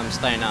pit, I'm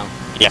staying out.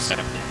 Yes, sir.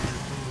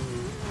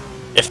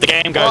 If the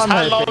game goes, I'm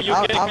hello, hoping-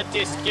 you're getting I'm- a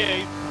disc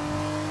you.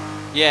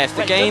 Yeah, if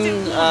the Wait, game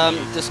does it warn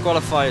you?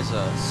 disqualifies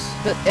us.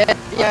 Yeah, it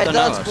don't know,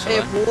 does, but actually.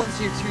 it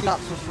warns you 2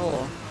 laps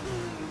before.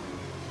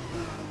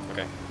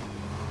 Okay.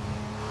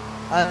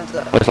 And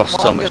We've lost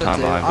what so I'm much gonna time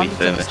do, behind I'm we just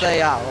gonna finished.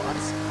 stay out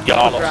and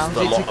Yeah, I put lost a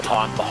Groundsy lot to- of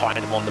time behind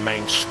him on the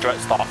main straight,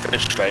 start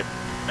finish straight.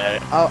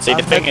 See,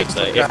 the I'm thing hoping is to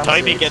that put if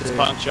Toby Groundsy gets to-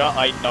 puncture,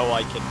 I know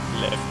I can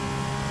live.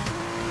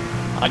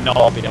 I know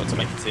I'll be able to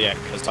make it to the end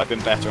because I've been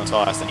better on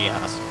tyres than he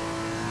has.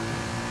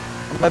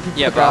 I'm hoping to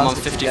Yeah, put but I'm on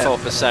Groundsy to get-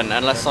 54%,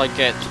 unless I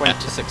get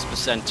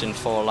 26% in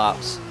 4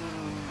 laps.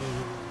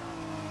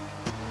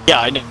 Yeah,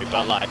 I know,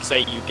 but like, say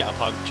you get a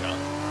puncture,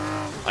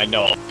 I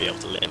know I'll be able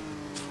to live.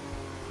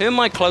 Who am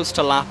I close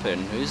to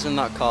lapping? Who's in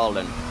that car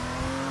then?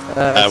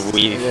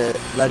 We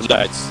Legend.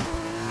 Loads.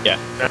 Yeah.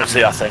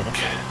 See, I think.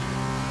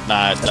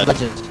 Nah, it's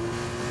Legend.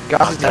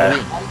 Groundsy's gonna Okay.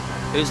 win.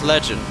 Who's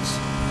Legends?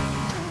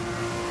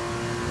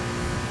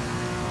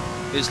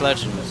 Who's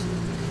Legends?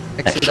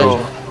 Extra.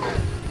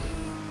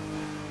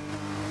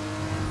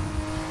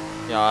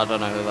 Yeah, I don't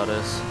know who that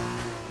is.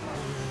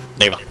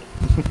 neither.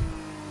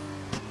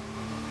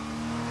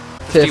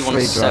 Tier 3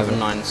 driver.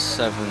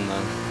 51797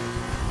 though.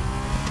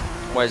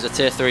 Wait, is a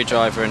tier 3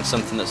 driver in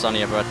something that's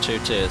only ever had 2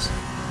 tiers?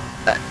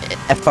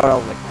 FRL,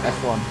 like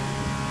F1.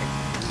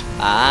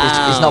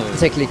 Ah, He's not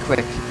particularly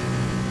quick.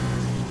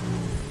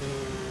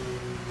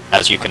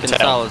 As you I can can tell.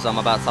 tell as I'm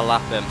about to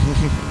lap him.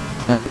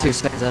 2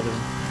 seconds ahead of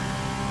him.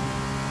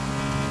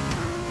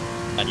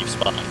 And you've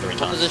spun like 3 What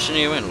times. position are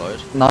you in, Lloyd?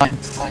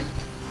 9th.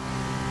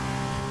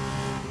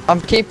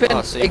 I'm keeping.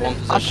 Oh, see, one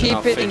I'm position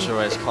off keeping. feature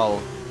race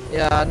Cole.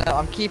 Yeah, no,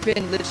 I'm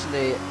keeping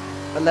literally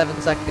 11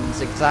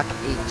 seconds exact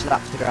each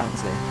lap to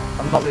Groundsy.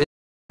 I'm not losing.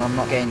 I'm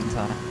not gaining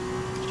time.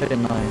 Should have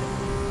known.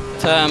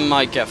 Term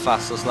might get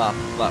fastest lap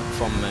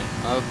from me.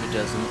 I hope he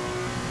doesn't.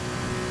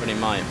 But he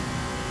might.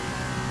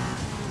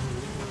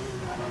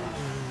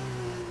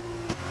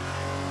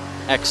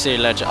 XC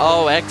Legend.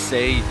 Oh,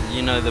 XC.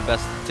 You know the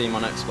best team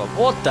on Xbox.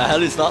 What the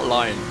hell is that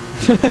line?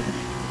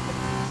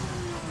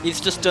 He's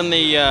just done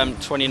the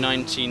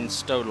 2019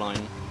 Stowe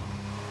line.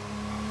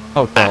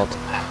 Oh god.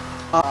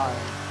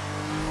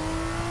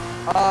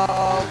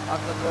 Oh,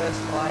 I'm the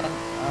worst line.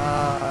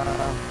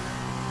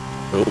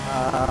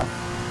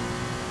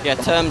 Yeah,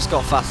 Term's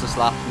got fastest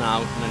lap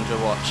now. Ninja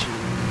watch.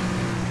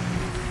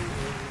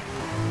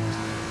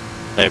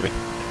 Maybe.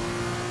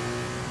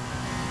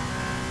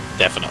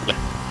 Definitely.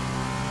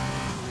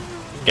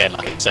 Again,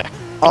 like I say,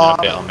 Oh,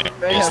 a bit on me.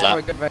 very Is for a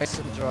that? good race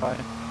to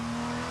drive.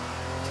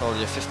 Told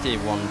you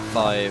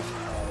 51.5.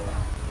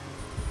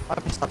 I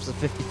missed up to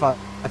 55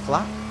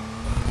 flat.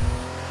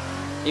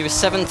 He was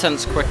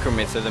 7/10 quicker than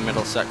me through the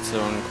middle sector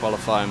on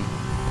qualifying.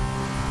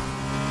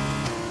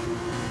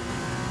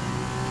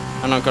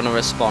 And I'm gonna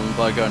respond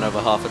by going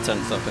over half a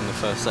tenth up in the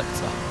first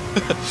sector.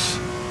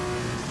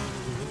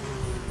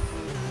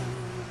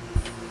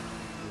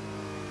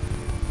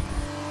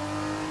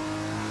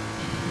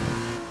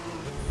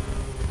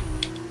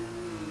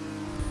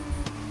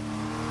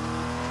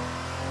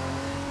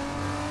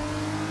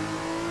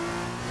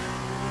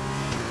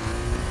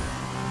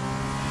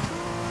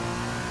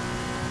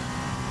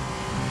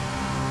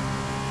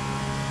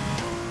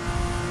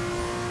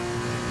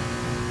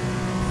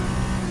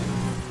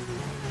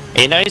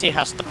 He knows he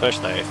has to push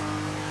though.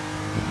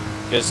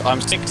 Because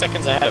I'm 6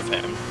 seconds ahead of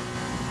him,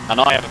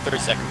 and I have a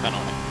 3-second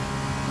penalty.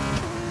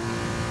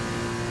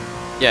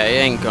 Yeah, he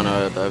ain't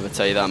gonna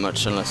overtake you that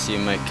much unless you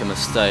make a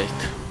mistake.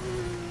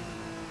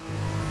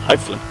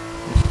 Hopefully.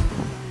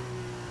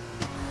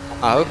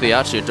 I hope he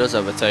actually does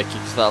overtake you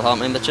because that'll help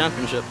me in the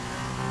championship.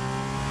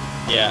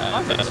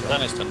 Yeah, the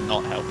plan is to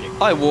not help you.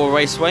 Hi, War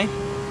Raceway.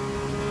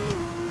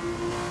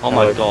 Oh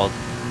my god.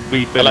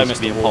 We Hello,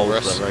 finished Mr. the pole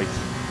Walrus. for the race.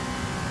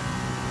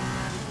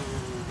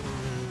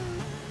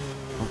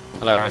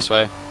 Hello,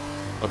 Raceway.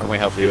 What can we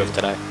help you with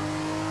today?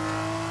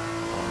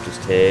 I'm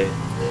just here.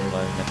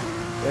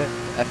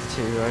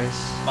 F2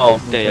 race. Oh,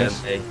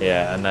 Race.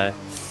 yeah, I know.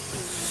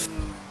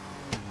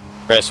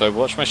 Raceway,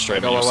 watch my stream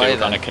and Go you'll see away what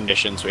kind then. of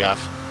conditions we have.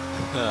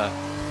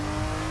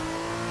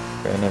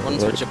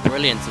 Ones which are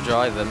brilliant to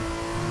drive them.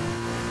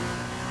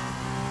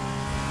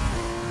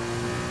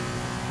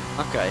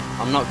 Okay,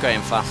 I'm not going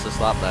fastest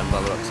lap then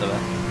by the looks of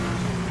it.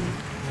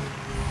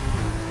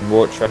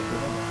 What track?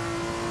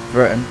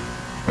 Britain.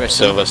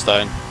 Britain.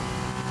 Silverstone.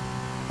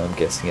 I'm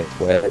guessing it's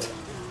weird.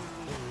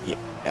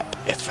 Yep,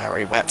 it's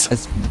very wet.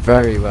 It's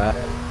very wet.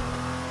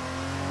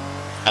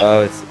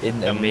 Oh, it's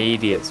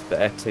intermediates, but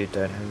F2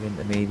 don't have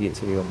intermediates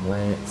for on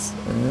wets.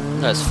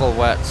 No, it's full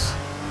wets.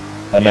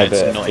 I know, Yeah, but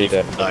it's not F2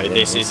 even. don't No, have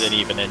this intermediates. isn't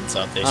even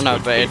inter. This I know,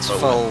 would but be it's full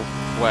full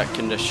wet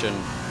condition.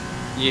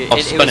 I'll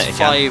It spin was it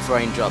again. 5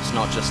 raindrops,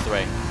 not just 3.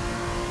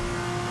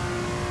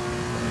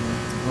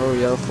 Oh,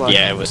 yellow flag.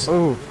 Yeah, it was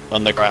Oh,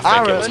 on the graphic.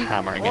 It was Aaron,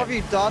 hammering what have it.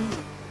 you done?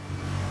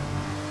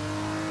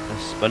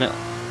 Let's spin it.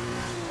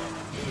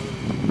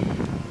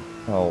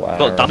 Oh, wow.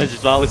 Got damage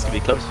as well, it's gonna be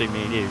close between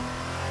me and you.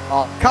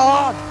 Oh, come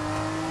on!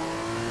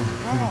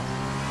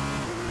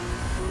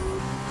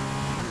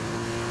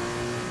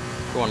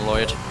 Go on,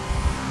 Lloyd.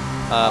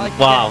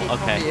 Wow,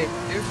 okay.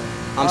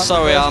 I'm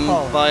sorry, I'm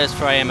biased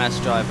for AMS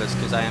drivers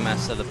because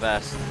AMS are the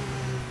best.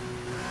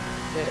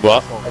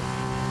 What?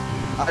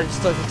 I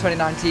just thought the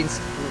 2019's.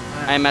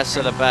 AMS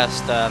are the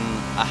best. I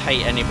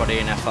hate anybody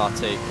in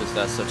FRT because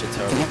they're such a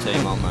terrible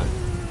team, aren't they?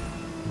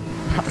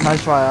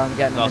 Nice try on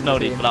getting No, them in no the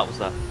need team. for that was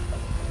there.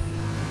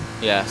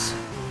 Yes.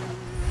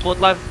 What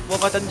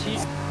have I done to you?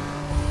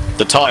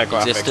 The tyre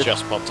graphics Existed.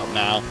 just popped up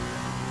now.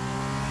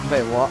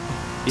 Wait, what?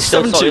 You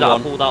still sorry that I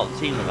 71. pulled out the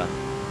team event.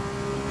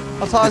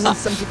 I thought I was on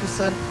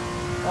 70%.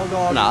 Oh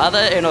god. Nah,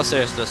 in all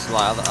seriousness,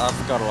 like,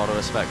 I've got a lot of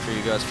respect for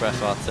you guys for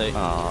FRT.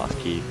 Ah,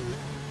 that's cute.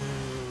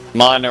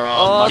 Mine are on.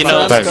 Oh, You so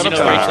know, that's you got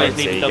know a where break.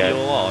 you need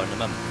WR in a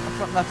month. My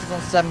front left is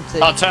on 70.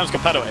 Oh, terms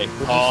competitive.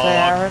 Would you say,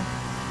 Aaron?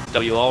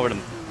 WR in a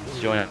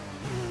month. Join it.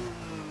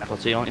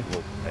 FLT, aren't you?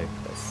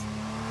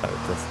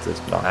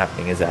 That's not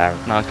happening, is it, Aaron?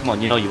 No, come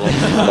on, you know you want.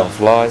 Got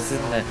flies,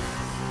 isn't it?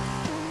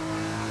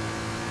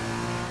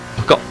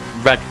 I've got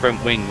red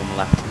front wing on the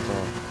left as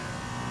well.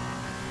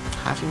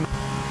 Have you?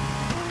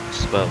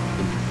 Spell.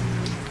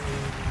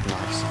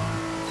 Nice.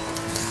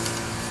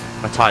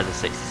 My tyres are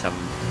 67.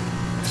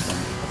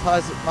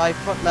 My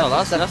front left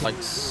No, is that's 70. like.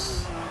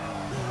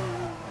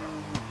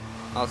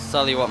 I'll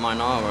tell you what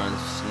mine are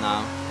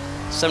now.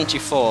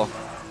 74.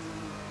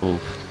 Ooh.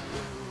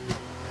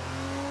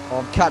 Oh,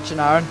 I'm catching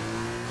Aaron.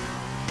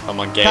 Come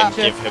on, game, Catch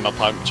it. give him a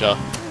puncture.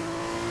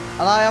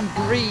 And I am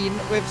green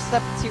with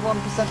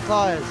 71%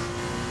 tyres.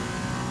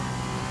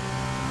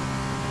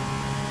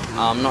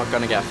 I'm not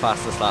gonna get a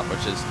fastest lap,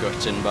 which is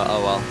gutting, but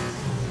oh well.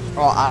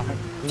 Oh, Aaron.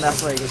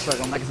 That's where you just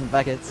like on Megas and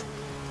Beckett's.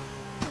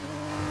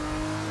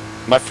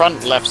 My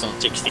front left's on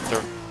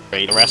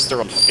 63, the rest are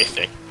on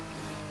 50.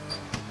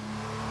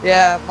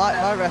 Yeah,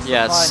 my rest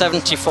Yeah, are fine.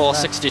 74,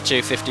 Just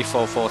 62,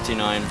 54,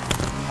 49.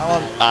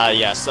 I'm on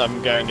Yes,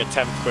 I'm going a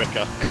tenth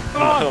quicker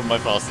on. on my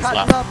fastest catch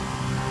lap. up.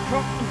 Come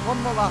on,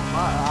 one more lap.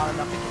 Aaron,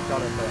 I think you've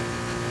got it, but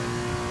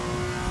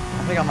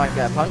I think I might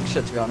get a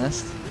puncture, to be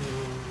honest.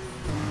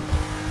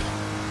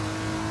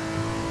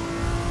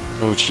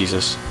 Oh,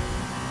 Jesus.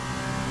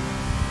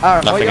 Aaron, what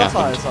are Nothing your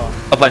happened. tyres on?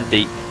 I went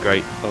deep.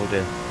 Great. Oh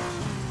dear.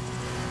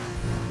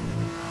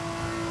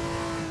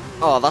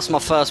 Oh, that's my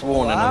first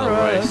warning of the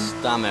Aaron. race.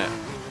 Damn it.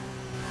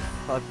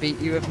 If I beat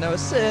you with no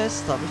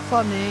assist, that'd be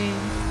funny.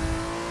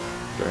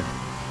 True.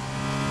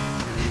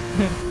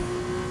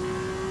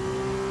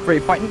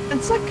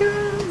 3.9 seconds.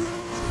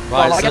 Right,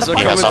 Well, I so get a we're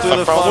You puncture. guys coming are through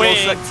the for a final win,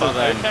 sector but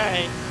then.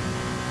 okay.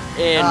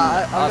 In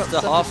I've got after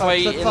 75%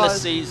 halfway in the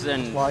tyres.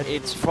 season, Wide.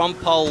 it's from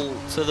pole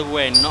to the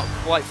win, not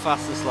quite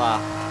fastest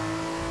lap,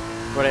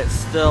 but it's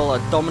still a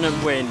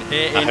dominant win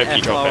here I in hope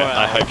you drop it.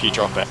 I FRL. hope you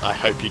drop it. I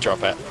hope you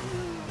drop it.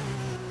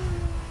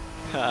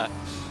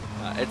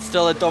 It's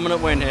still a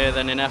dominant win here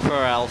then in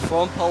FRL.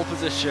 From pole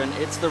position,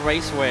 it's the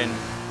race win.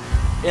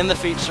 In the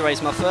feature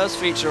race, my first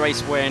feature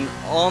race win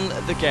on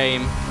the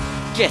game.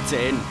 Get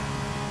in.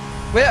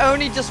 We're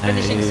only just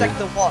finishing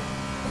sector 1.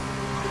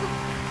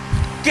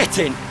 Get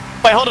in.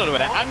 Wait, hold on a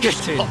minute. And Get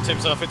just in. popped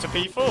himself into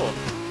P4.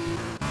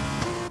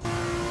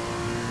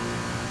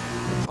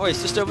 Oh,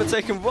 he's just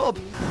overtaken Rob.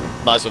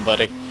 Nice one,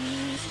 buddy.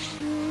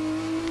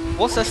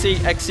 What's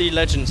XE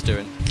Legends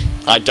doing?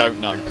 I don't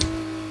know.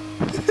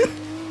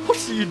 What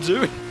are you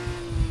doing?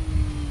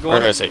 Go Where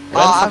on. is he?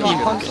 I'm Ren's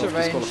on puncture got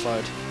range.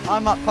 disqualified.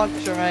 I'm at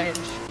puncture range.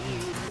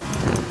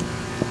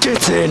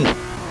 Get in!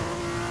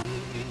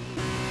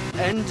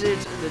 Ended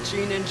the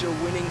G-Ninja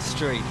winning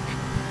streak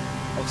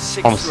of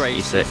 6 On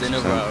races 66, in a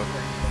so. row.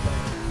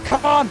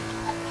 Come on!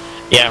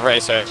 Yeah,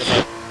 racer.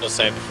 I'll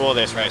say before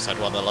this race, I'd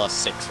won the last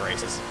 6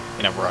 races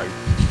in a row.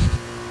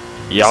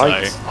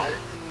 Yikes.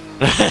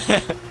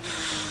 So-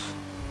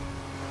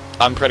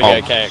 I'm pretty Oh.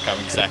 okay at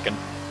coming second.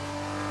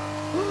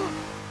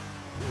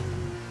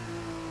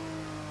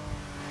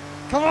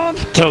 Come on!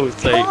 Don't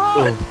say. Come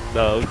on! Oh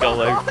no, go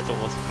away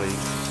from us, please.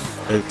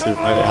 Come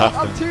might on!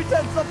 happen. I'm 2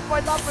 tenths off my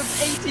lap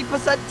with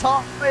 80%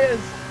 tyres!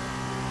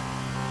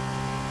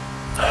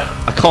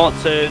 I can't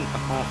turn. I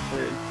can't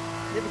turn.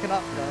 Yeah, we can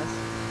up, guys.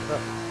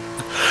 But,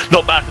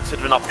 Not bad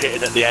considering I'm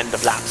pitted at the end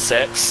of lap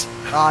 6.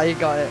 you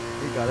got it.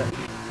 You got it.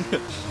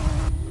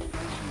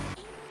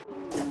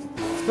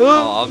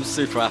 Oh, I'm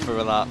super happy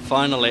with that.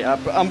 Finally,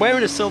 I'm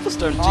wearing a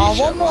Silverstone t-shirt. Oh,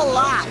 one more right now,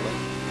 lap.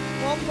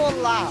 actually. One more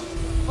lap.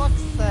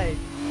 Fuck's sake.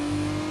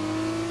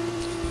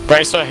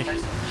 Raceway.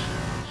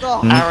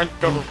 Oh, Aaron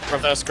got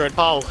reverse grid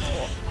pole.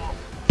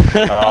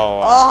 Aaron,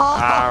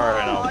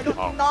 I got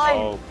oh, 9.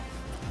 oh.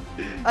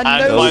 And And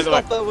no by the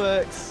way- stopper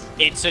works.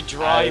 It's a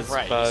dry As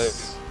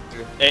race.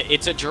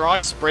 It's a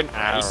dry sprint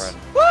race.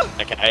 Aaron.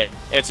 Okay,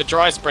 it's a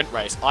dry sprint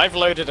race. I've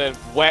loaded a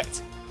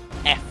wet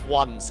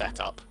F1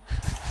 setup.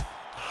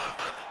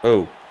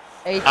 Oh.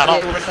 88% And I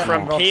went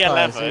from Ross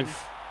P11 tires,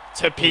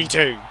 to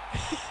P2.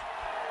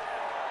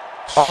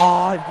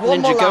 Oh,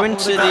 one more Ninja, go lap,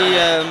 into would've the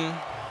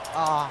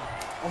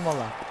one more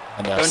lap.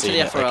 And go I've into seen the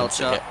it, I FRL can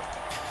see chat. it.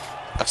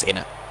 I've seen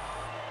it.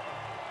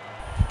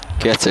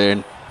 Get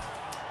in.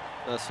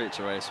 First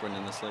feature race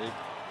winning this league.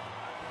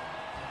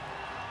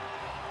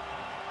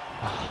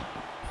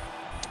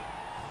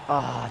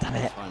 Oh, damn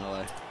it.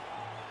 Finally.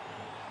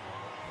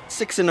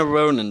 6 in a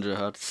row, Ninja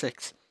had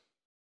 6.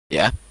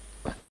 Yeah.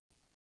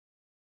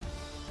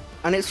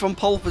 And it's from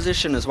pole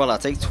position as well. I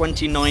take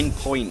 29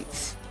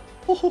 points.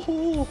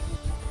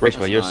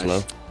 Raceway, you're nice.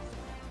 slow.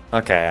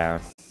 Okay,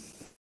 Aaron.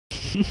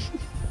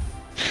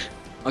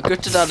 I'm good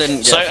that I didn't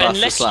get So fastest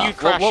unless you lap.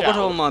 crash what would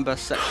out- all my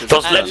best sectors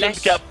Does have been? Legends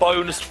get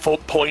bonus for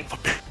point for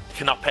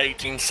picking up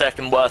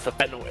 18-second worth of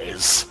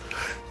penalties?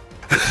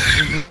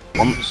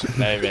 Once.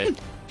 Maybe.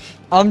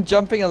 I'm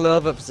jumping a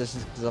little bit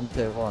positions because I'm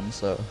tier 1,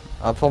 so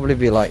I'll probably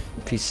be like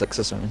P6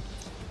 or something.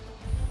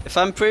 If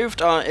I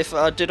improved, if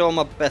I did all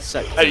my best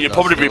sectors, Hey, you'd I'd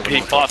probably be still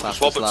have P5 got because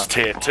fastest Robert's lap.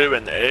 tier 2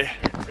 in there.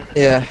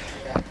 Yeah.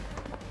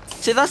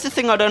 See, that's the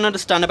thing I don't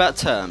understand about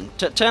Term.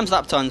 Term's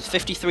lap times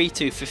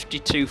 53.2,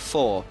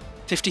 52.4,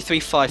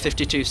 53.5,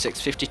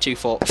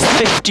 52.6, 52.4,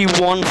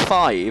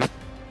 51.5,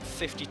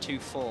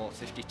 52.4,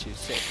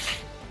 52.6.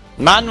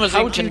 Man was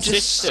How would you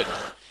inconsistent.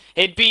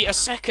 He'd be a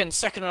second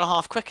and a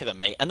half quicker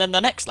than me, and then the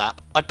next lap,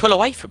 I'd pull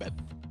away from him.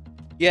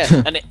 Yeah,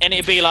 And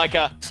it'd be like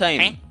a...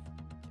 same.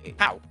 Eh?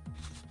 How?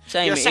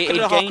 Same. You're a second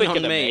It'd and a half gain quicker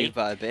on than me me.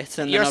 by a bit,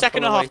 and You're then a I'd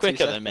second pull and a away half 2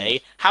 quicker than seconds.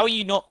 me. How are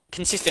you not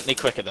consistently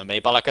quicker than me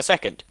by like a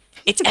second?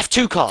 It's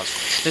F2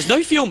 cars. There's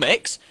no fuel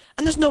mix,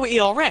 and there's no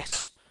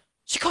ERS.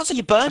 So you can't say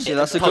you burned Actually, it.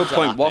 that's a Pubs good are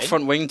point. What happy.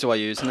 front wing do I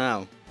use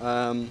now?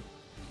 I'm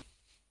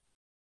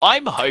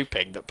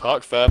hoping that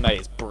Parc Ferme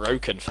is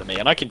broken for me,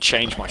 and I can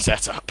change my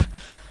setup.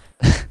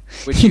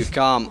 Which you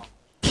can't.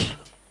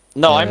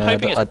 No, I'm Yeah,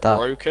 hoping but I it's doubt-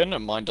 broken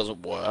and mine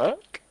doesn't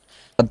work.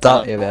 I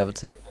doubt you'll be able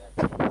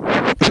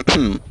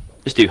to.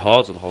 Just do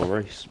hards the whole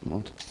race,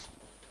 mod.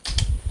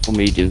 Or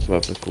mediums,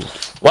 whatever they're called.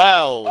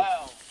 Well,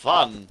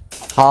 fun.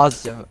 Hard,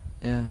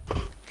 yeah.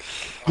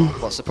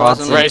 What's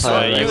surprisingly? Race-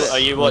 Raceway, race. are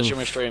you watching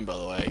my stream, by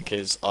the way?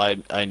 Because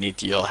I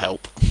need your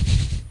help.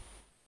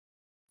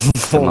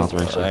 Another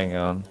Raceway. Hang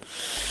on.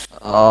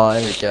 Oh,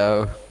 here we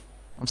go.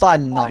 I'm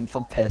starting 9th,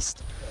 I'm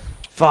pissed.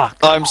 Fuck.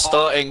 I'm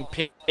starting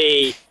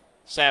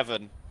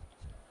P7.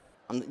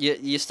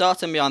 You're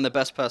starting me on the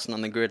best person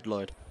on the grid,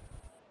 Lloyd.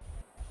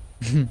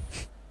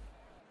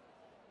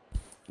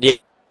 Yeah,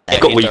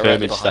 Got he's weak directly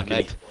urban behind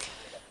stacking. me.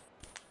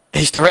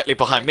 He's directly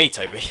behind me,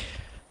 Toby.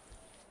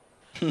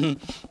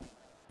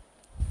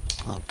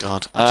 Oh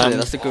God. Actually,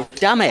 that's a good.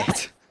 Damn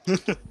it! I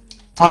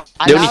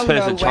The only now know perfect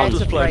where chance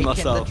to is playing brake in the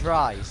myself.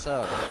 dry,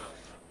 so...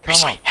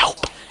 Raceway,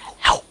 help!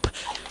 Help!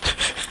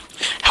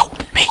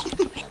 Help me!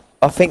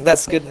 I think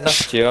that's good enough,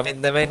 Stu. I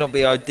mean, they may not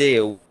be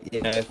ideal,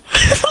 you know.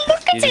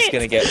 You're just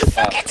gonna get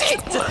fucked.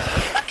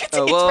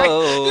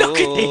 Oh, Look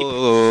at it!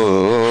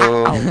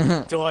 whoa.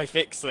 How do I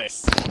fix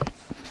this?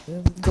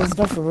 There's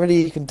nothing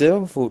really you can do,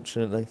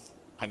 unfortunately.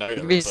 I know. You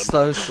can be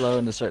slow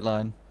in the straight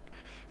line.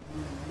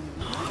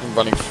 I'm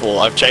running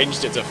 4. I've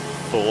changed it to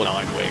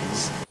 4.9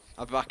 wings.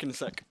 I'll be back in a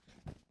sec.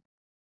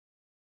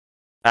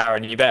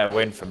 Aaron, you better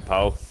win from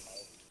pole.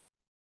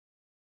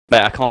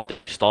 Mate, I can't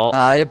start.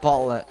 You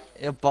bottle it.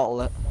 You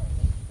bottle it.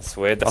 That's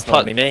weird, that's I've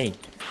not had- me.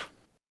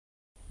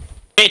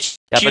 Bitch,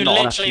 Yeah, but you not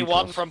on literally F2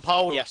 won cars. from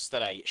pole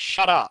yesterday.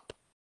 Shut up.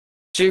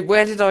 Stu,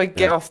 where did I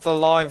get Yeah. off the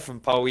line from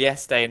pole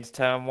yesterday into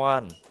turn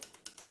 1?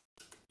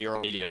 You're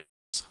an idiot.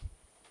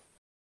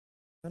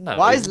 No,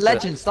 Why is but-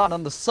 Legend starting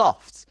on the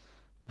softs?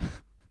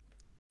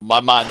 My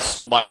man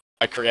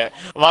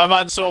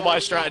saw my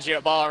strategy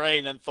at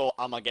Bahrain and thought,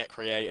 I'm gonna get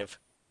creative.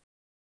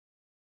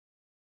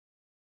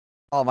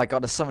 Oh my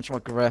god, there's so much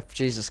more grip.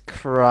 Jesus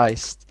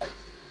Christ.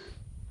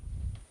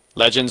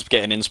 Legends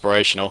getting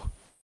inspirational.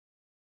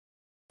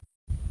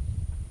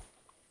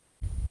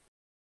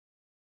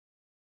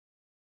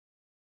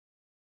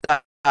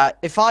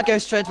 If I go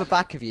straight to the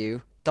back of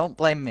you, don't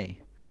blame me.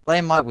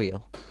 Blame my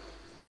wheel.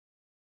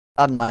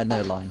 And I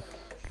no line.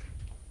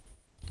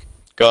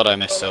 God, I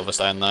miss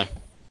Silverstone though.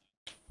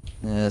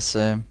 Yeah,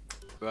 same.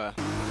 Where?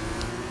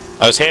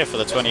 I was here for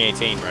the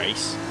 2018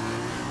 race.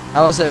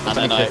 I was there for And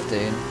then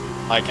 2015.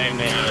 I came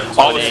in.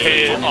 I was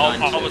here,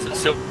 2019. I was at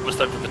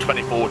Silverstone for the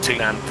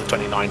 2014 and the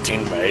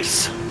 2019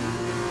 race.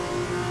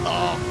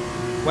 Oh,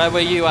 Where were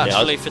you I was-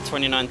 actually for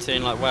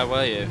 2019? Like, where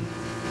were you?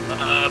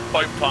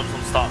 Both times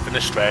on start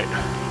finish straight.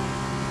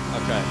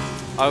 Okay.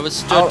 I was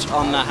stood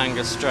on the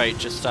hangar straight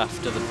just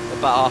after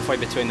about halfway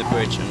between the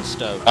bridge and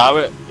Stoke.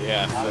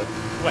 yeah.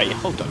 Wait,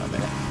 hold on a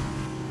minute.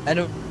 And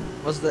it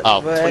was the...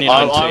 Oh, were 2019.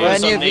 I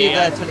was any on of you the,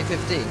 there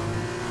 2015?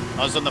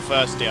 I was on the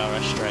first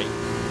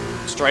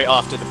DRS straight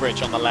after the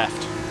bridge on the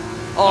left.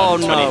 Oh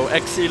 20 no,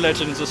 XC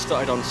Legends has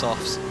started on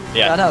softs.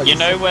 Yeah, I know, you just-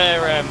 know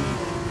where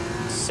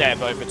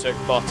Seb overtook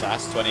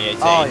Bottas 2018?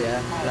 Oh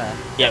yeah,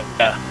 yeah.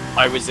 Yeah,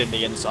 I was in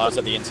the inside. I was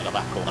at the inside of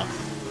that corner.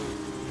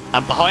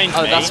 And behind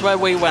Oh, me... that's where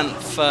we went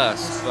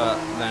first, but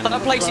then... But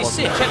that place is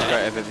sick, isn't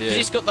great it? of a view. 'Cause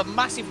it's got the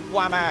massive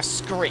wham-ass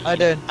screen. I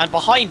do. And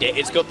behind it,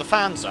 it's got the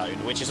fan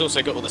zone, which has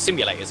also got all the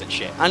simulators and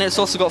shit. And it's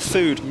also got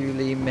food.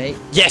 Yuli, mate.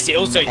 Yes, it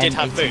also did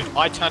have eating. food.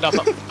 I turned up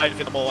at 5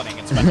 in the morning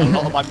and spent a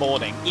lot of my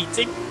morning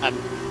eating and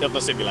on the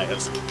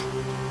simulators.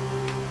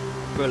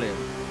 Brilliant.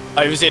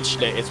 I was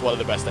itching it. It's one of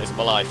the best days of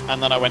my life.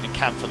 And then I went and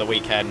camped for the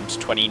weekend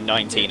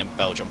 2019 in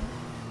Belgium.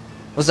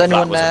 Was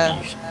anyone was there?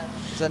 amusing.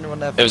 Was anyone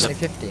there for There was a-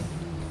 2015?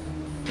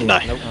 No.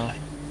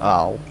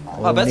 Oh.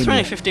 Oh, but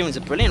 2015 was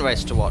a brilliant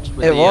race to watch.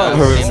 With It the, was.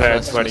 Who was there in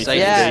first 2015?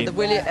 Yeah, the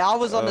William. I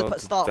was on Oh, the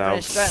start damn.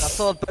 finish straight. And I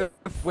saw both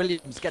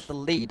Williams get the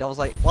lead. I was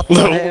like, what the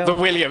hell? the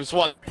Williams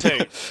 1, 2.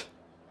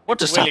 What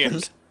just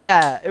Williams.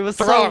 Yeah, it was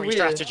so Ferrari weird.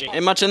 strategy.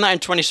 happened? Imagine that in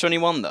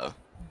 2021 though.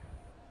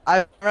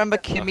 I remember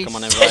Kimi come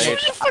on, stayed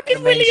everybody. Fucking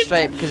the main Williams.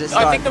 straight because it I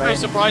started think the most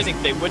raining. surprising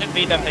thing wouldn't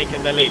be them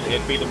taking the lead,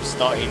 it'd be them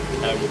starting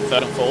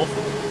 3rd and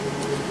 4th.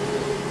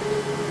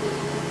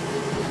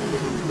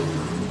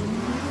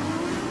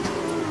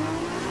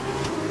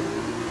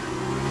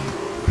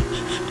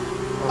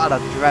 What a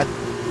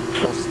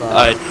dreadful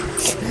start.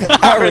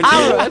 Aaron!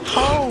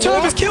 Aaron!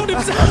 Turbo's killed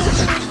himself!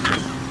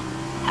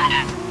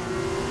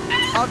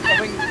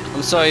 Oncoming.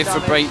 I'm sorry for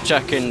Damage. brake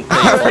checking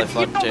people if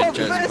I did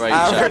just brake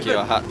check you.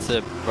 I had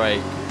to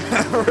brake.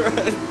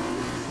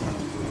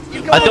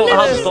 I don't know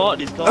how to start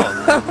this car.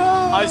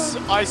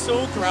 I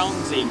saw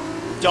Groundsy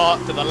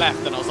dart to the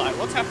left and I was like,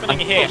 what's happening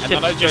I here? thought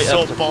And then I just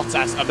straight saw up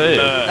Bottas third.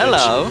 emerge.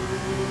 Hello.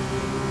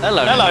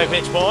 Hello. Hello,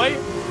 bitch boy.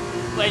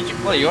 Where'd you-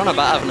 Well, you're on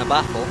about having a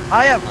battle.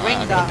 I have I'm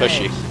wing gonna push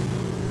damage.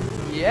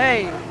 you.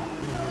 Yay!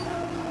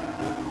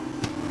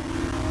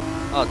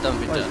 Oh, don't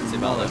be dirty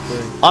about this.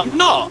 I'm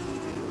not!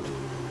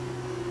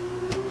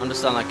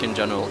 Understand like in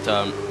general,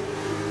 don't.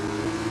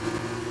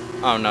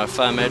 Oh no,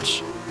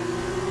 Firmage.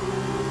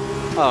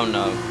 Oh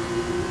no.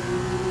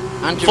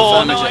 Andrew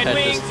 4-9 Firmage ahead.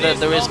 wings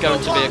There is is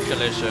going not to be a the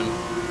collision.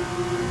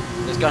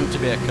 There's going to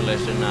be a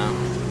collision now.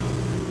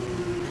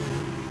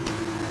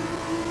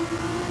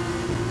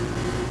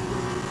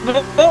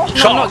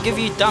 Shall I not give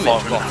you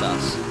damage,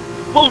 Bottas?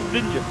 Whoa,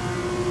 ninja.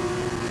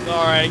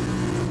 Sorry.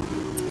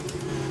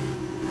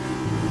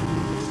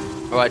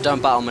 Alright,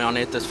 don't battle me, I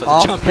need this for the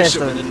I'm pissed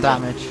championship. at the and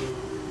damage.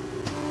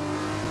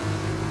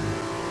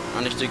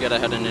 I need to get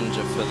ahead of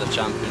Ninja for the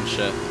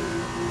championship.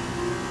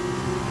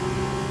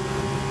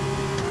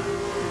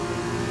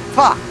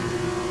 Fuck!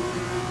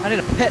 I need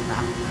a pit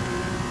now.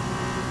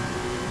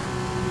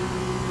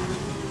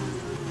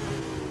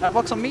 That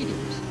box on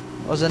mediums?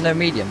 Or is there no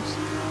mediums?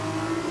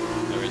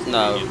 There is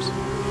No. mediums.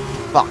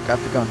 Fuck, I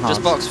have to go on hards.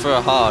 Just box for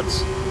a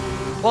hards.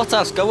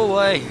 Bottas, go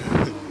away!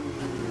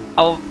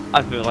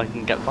 I feel like I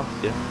can get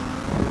past you.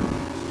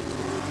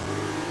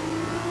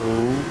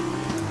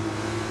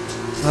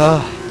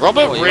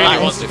 Robert Oh, you're really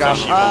right, wants to Instagram.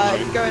 push you on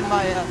You go in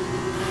my,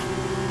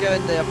 go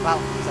in the about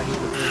section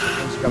of the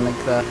Instagram link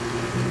there.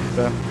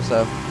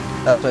 So,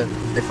 that's where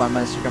they find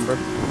my Instagram, bro.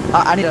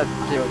 I need to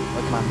do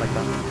a command like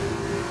that.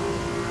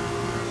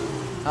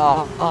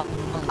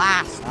 Oh,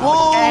 last.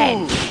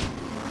 Whoa!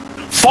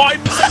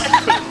 5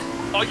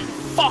 seconds! Are you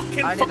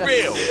fucking I for need a-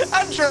 real?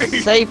 Andrew!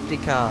 Safety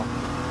car.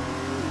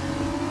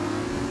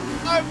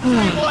 I'm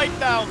too late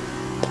now!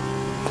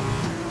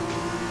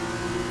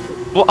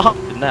 What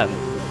happened then?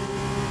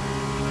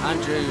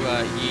 Andrew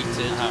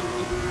yeeted.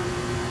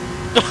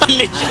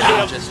 Literally, Andrew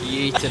I'm just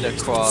yeeted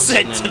across.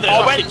 sent and to then- the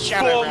I went fucking for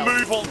shadow a realm.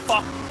 move on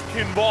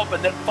fucking Rob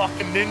and then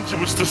fucking Ninja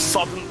was just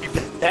suddenly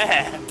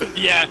there.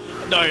 Yeah,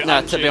 no, No,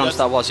 Andrew, to be honest, that's-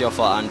 that was your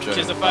fault, Andrew. which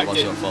is the That fact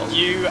was your fault. that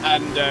you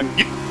and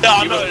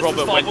Yeah, You and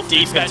Robert went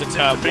deep into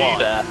turn one.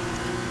 There.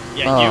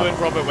 yeah, Oh. you and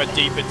Robert went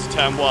deep into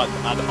turn 1,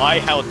 and I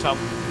held turn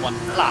 1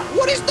 flat.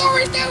 What is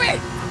Norris doing?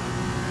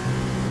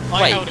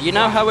 I held Wait, it you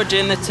know flat. how we're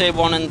doing the tier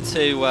 1 and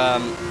 2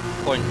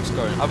 point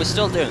scoring? I was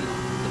still doing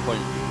the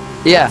point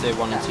Yeah. tier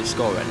 1 and 2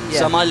 scoring. Yeah.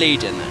 So am I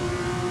leading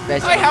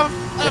then? I have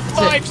a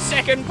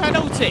 5-second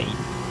penalty.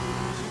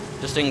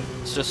 Just so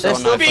There's I know still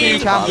if I being need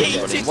to battle yeeted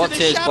everybody. to What the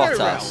tier's shadow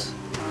Bottas?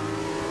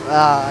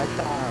 I don't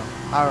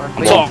know. Aaron,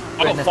 we Well,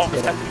 I win got the 5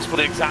 tier. seconds for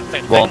the exact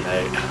same What?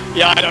 thing, mate.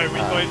 Yeah, I know, we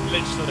both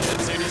literally,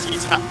 as soon as he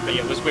tapped me,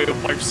 it was we were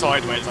both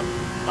sideways, and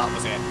that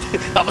was it.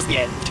 That was the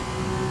end.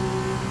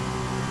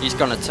 He's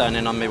gonna turn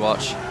in on me,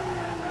 watch.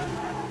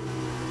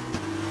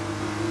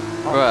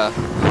 Bruh.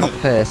 I'm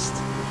pissed.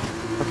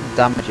 Fucking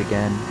damage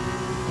again.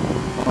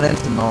 I went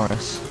into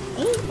Norris.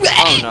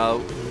 Oh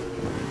no.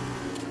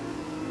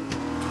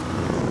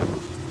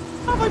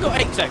 Have I got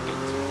 8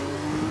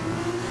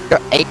 seconds?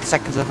 Got 8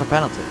 seconds of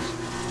penalties.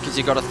 Because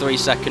you got a 3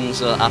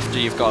 seconds after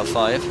you've got a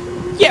 5.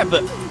 Yeah,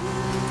 but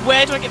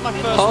where do I get my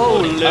first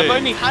Holy. warning? I've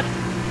only had 2.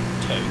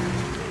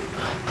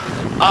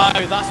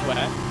 Oh, that's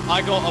where.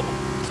 I got a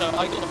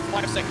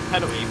 5-second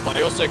penalty, but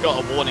I also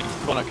got a warning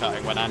for corner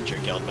cutting when Andrew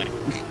killed me.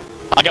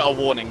 I got a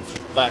warning for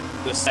that,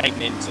 the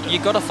same incident. You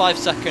got a 5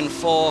 second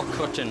for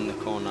cutting the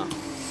corner.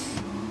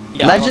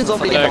 Yeah, Legends I of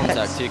the got Apex.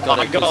 contact. You got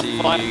it because you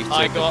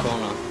took the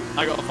corner.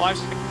 I got a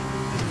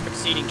 5-second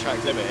exceeding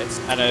track limits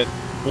and a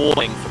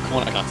warning for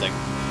corner cutting.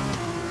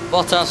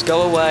 Bottas,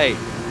 go away.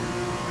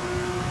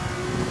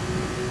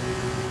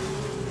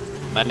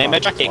 My name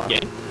is Jackie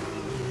again.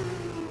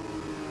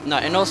 No,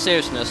 in all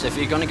seriousness, if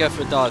you're gonna go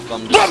for a dive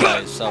bomb, just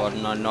say so I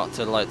know not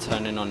to like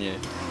turn in on you.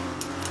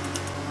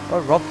 I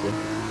robbed you.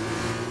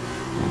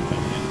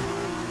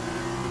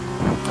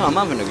 Oh, I'm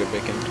having a good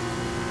weekend.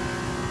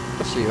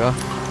 Yes, you are.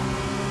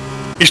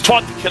 He's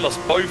trying to kill us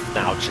both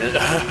now,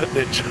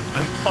 Ninja.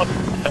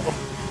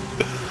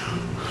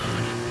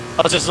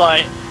 I was just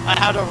like, I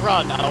had a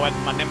run and I went,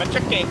 my name is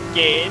Jackie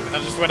again, and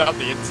I just went up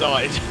the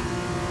inside.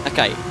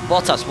 Okay,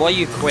 Bottas, why are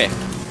you quick?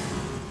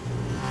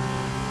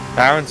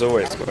 Aaron's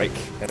always quick.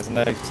 There's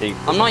no secret.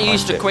 I'm not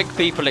used to behind quick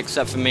people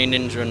except for me,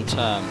 Ninja, and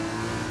Term.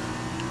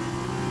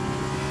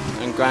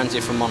 And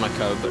Granzy from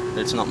Monaco, but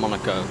it's not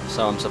Monaco,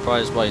 so I'm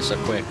surprised why he's so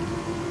quick.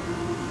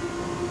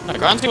 No,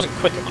 Granty wasn't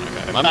quick at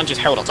Monaco. My man just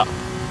held us up.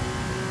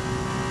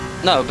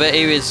 No, but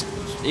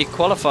he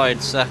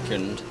qualified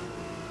second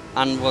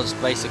and was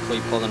basically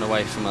pulling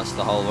away from us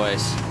the whole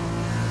race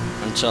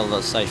until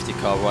the safety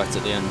car right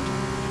at the end.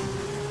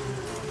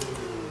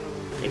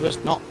 He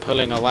was not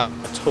pulling away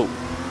at all.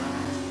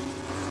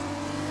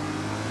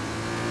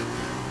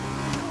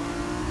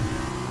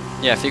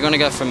 Yeah, if you're gonna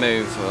go for a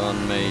move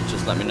on me,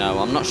 just let me know.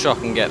 I'm not sure I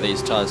can get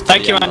these tyres to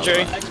Thank the you, end, Andrew.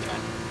 by the way.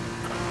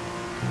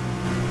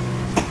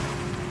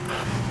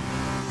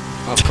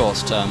 Of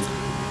course, Term.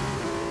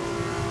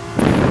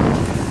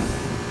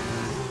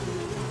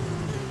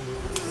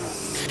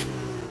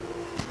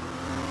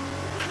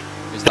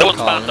 Is That that was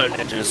bad Carlin? though,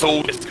 Ninjas.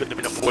 All this could have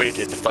been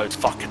avoided if those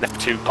fucking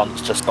F2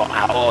 cons just got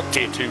out, or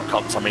tier 2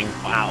 cons, I mean,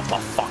 got out of my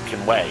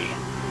fucking way.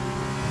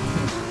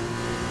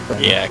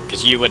 Yeah,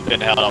 because you would have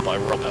been held up by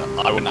Robert.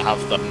 I wouldn't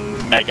have the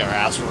mega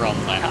ass run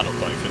I had on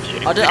both of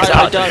you. I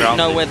Exactly, don't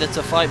know Granzy. whether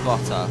to fight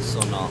Bottas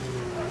or not.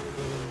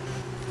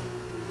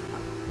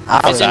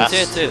 Aaron. It's in Bottas.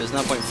 tier 2, there's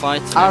no point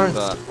fighting him, Aaron's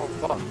but...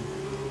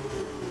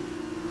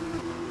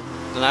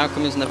 Then how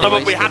come he's never No,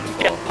 but we raced had it to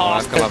before? get Or how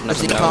past come I've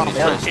Has he never calmed known he's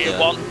down? raced tier yet?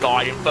 1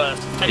 guy in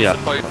first place. Yeah.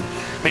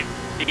 Me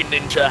and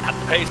Ninja had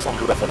the pace on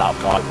whoever that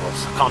guy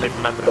was. I can't even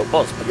remember who it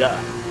was, but yeah.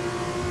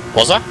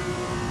 Was I?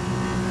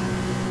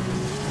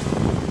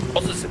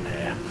 Was this in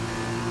here?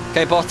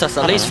 Okay, Bottas,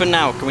 at least for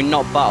now, can we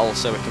not battle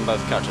so we can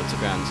both catch up to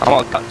Grant? I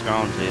want to cut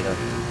ground here.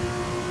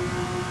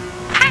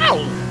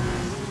 Ow!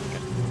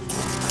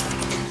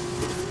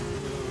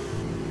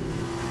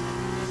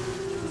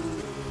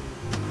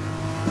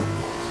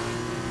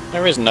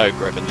 There is no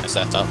grip in this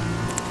setup.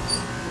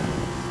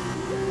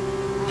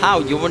 How?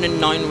 You're running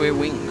 9 rear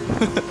wing.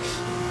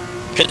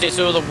 Because it's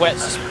all the wet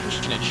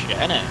suspension and shit,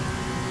 innit?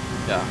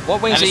 Yeah.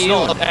 What wings And are it's you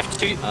not on? an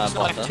F2, it's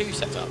not Bottas? F2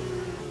 setup.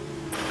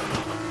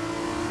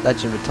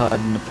 Legend retired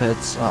in the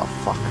pits. Oh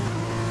fuck.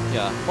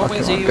 Yeah. What Okay,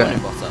 wings are you okay. running,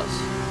 Bottas?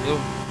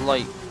 You're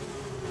like...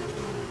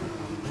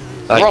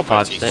 Like Robert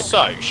 5, is 6.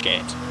 so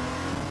shit.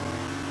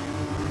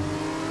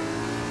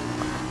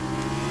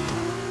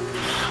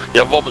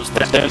 Yeah, Robert's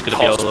definitely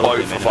gonna be all cost over both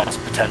him, of innit? us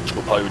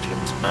potential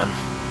podiums, man.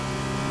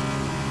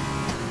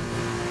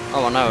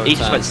 Oh, I know. He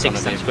just went Turn's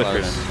 6 gonna be seconds quicker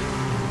close. than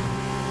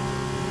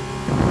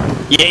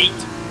Yeet!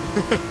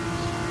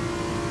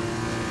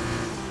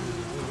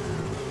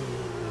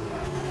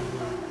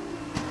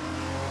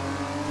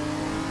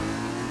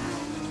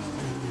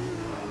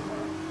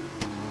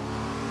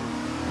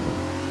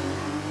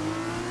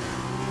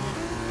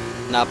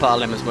 Now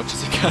battle him as much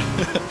as you can.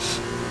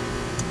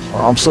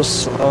 Oh, I'm so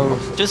slow.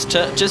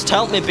 just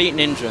help me beat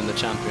Ninja in the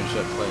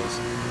championship, please.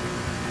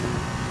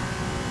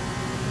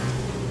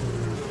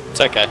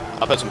 It's okay.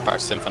 I'll put some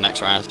practice in for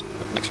next round,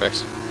 next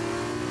race.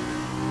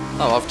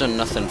 Oh, I've done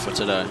nothing for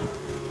today.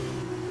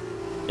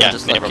 Yeah, I'm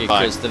just neither lucky have I.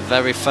 because the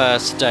very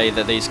first day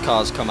that these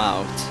cars come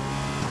out,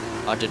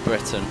 I did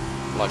Britain.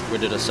 Like, we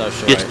did a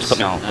social Yes, race, put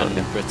me on, and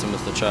yeah. Britain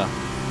was the chair.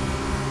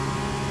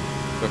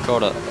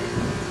 Record it.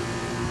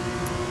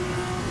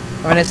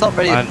 I mean, it's not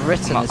really I'm-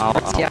 Britain, it's I'll-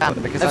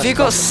 Britain because Have that's you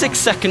got not- 6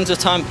 seconds of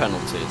time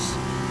penalties?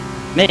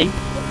 Me?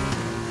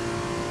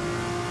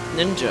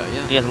 Ninja,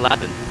 yeah. He has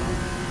 11.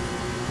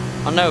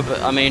 I know, but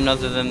I mean,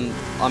 other than,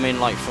 I mean,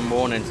 like, from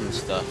warnings and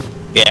stuff.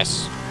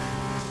 Yes.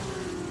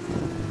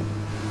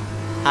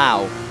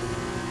 How?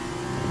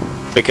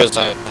 Because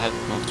I had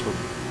multiple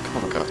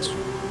corner cuts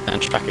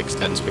and track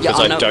extends because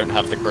Yeah, I I know. don't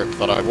have the grip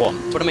that I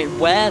want. But I mean,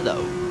 where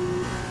though?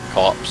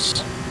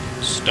 Cops,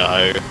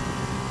 Stowe,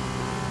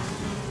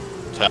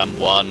 turn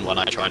 1 when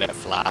I tried it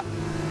flat.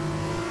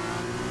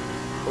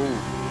 Ooh.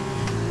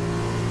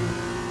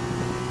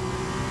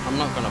 I'm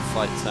not gonna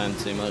fight Tone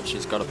too much,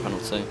 he's got a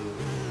penalty.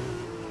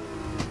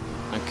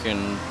 I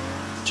can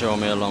draw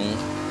me along.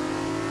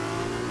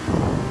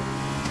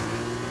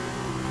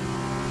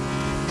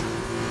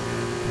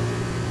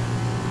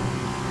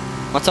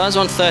 My tire's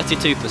on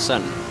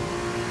 32%.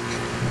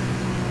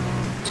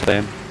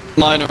 Same.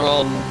 Mine are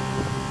on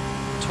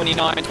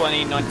 29,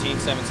 20, 19,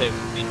 17.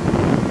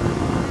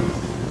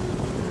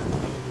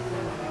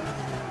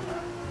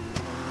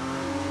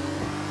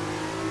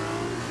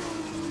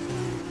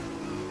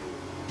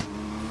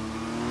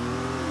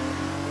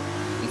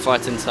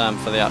 fighting Sam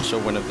for the actual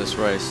win of this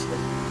race.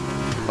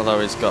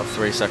 Although he's got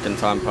 3-second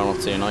time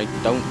penalty and I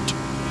don't.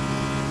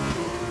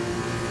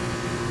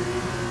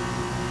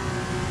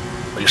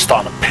 Well, you're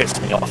starting to piss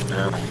me off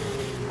now.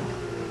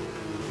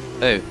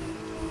 Who?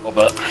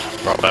 Robert.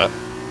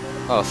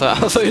 Oh, I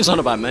thought he was on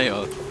about me.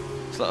 Or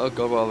it's like, oh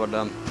god, what have I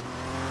done?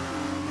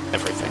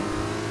 Everything.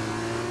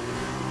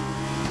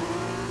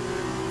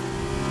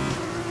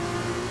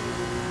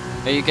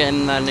 Are you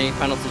getting any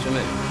penalties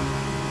removed?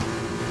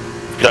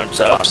 You don't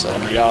serve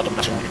them, yeah, I'd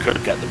imagine you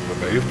could get them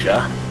removed,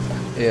 yeah.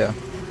 Yeah.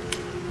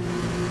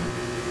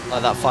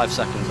 Like that 5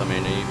 seconds, I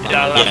mean, are you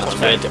Yeah, we're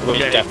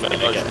definitely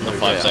yeah, getting the yeah.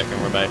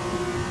 5-second rebate.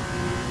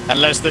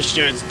 Unless the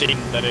stewards deem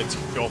that it's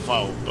your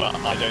fault, but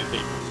I don't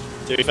think.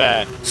 To be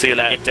fair, See you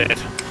later, dude.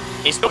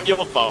 it's not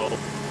your fault.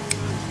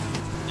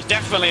 It's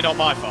definitely not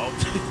my fault.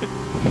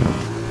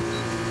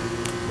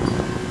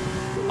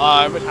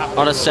 I would have.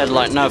 I'd have said,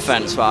 like, no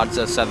offence, but I'd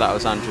have said that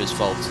was Andrew's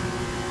fault.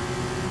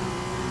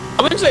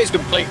 I wouldn't say it's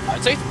complete.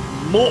 I'd say it's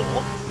more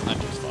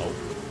Andrew's fault.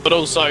 But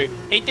also,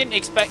 he didn't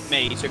expect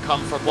me to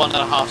come from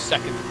 1.5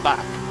 seconds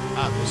back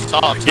at the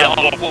start. Yeah,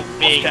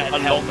 being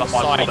getting held up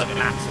by alongside an him.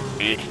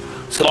 accident.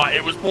 So like,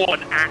 it was more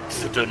an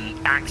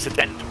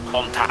accidental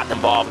contact than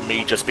rather than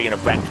me just being a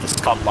reckless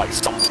cunt like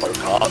some folk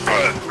are.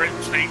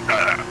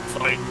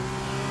 Sorry.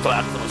 So I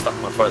had something stuck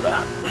in my throat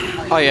there.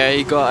 Oh yeah,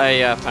 he got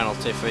a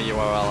penalty for URL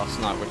last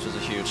night, which was a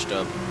huge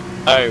dub.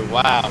 Oh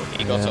wow,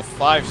 he got a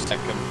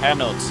 5-second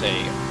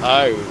penalty.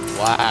 Oh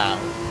wow.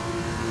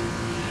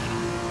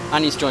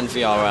 And he's joined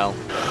VRL.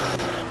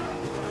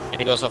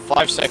 He got a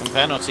 5-second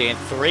penalty and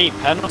 3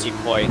 penalty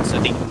points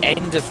at the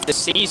end of the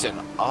season.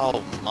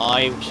 Oh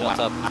my! Shut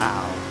up.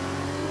 Wow.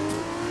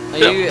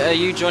 Are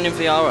you joining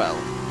VRL?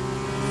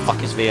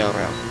 Fuck is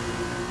VRL?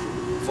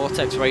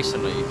 Vortex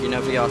Racing League. You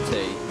know VRT?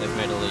 They've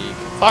made a league.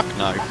 Fuck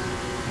no.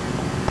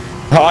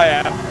 I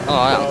am. Oh,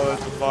 I am. Oh,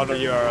 it's the final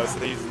URL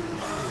season.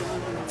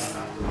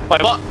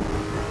 Wait, what?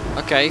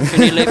 Okay,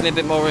 can you leave me a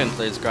bit more room,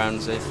 please,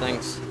 Groundsy?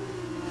 Thanks.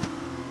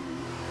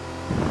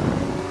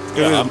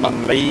 Good as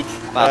one league.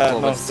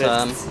 Battle not with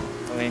Term. assists.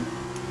 I mean,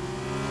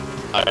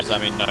 Oh, does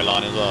that mean no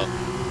line as well?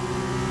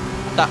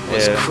 That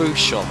was Yeah.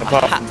 crucial.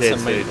 Apart I had from to tier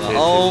make two, that. tier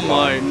Oh two's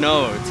my fine.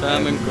 no!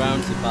 Term and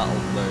Groundsy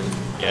battle those.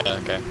 Yeah,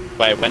 okay.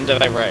 Wait, when do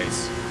they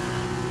race?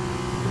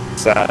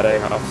 Saturday,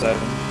 7:30.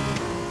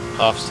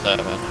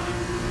 7:30.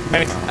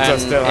 Many times I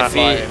still And have if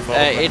my he,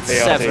 involvement it's in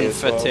 7 VRT as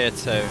for well. tier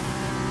 2.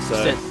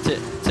 So,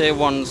 Tier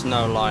 1's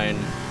no line.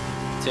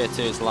 Tier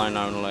 2's line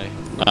only.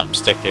 I'm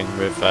sticking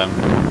with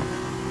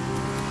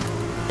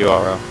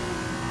URL.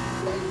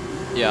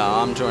 Yeah,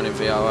 I'm joining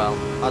VRL.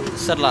 I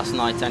said last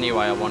night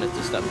anyway I wanted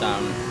to step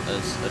down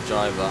as a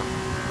driver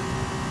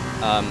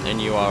in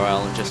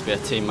URL and just be a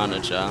team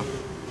manager.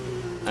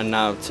 And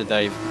now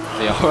today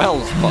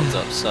VRL's popped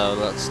up, so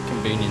that's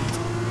convenient.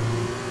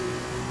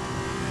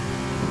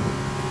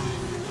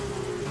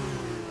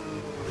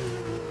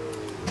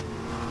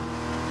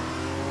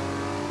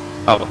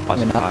 Oh,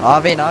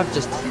 I've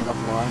just seen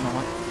offline. I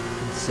might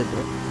consider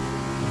it.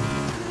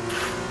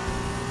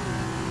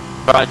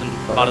 Horizon,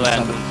 by the way,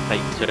 I'm going to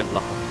take turn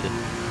block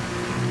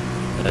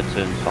opposite.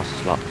 Turns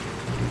fastest lap.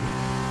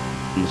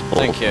 And the sport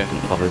Thank you.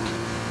 isn't covered.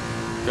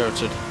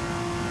 Goated.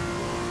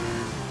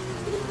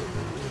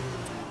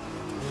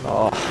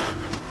 Oh,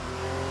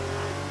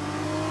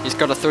 He's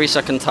got a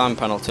 3-second time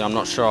penalty. I'm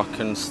not sure I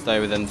can stay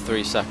within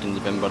 3 seconds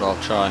of him, but I'll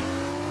try.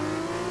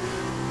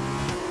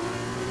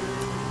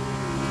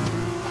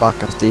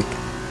 back off deep.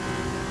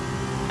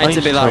 I hate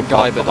to be that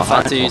guy, but the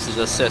fact he behind. uses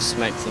assists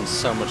makes him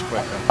so much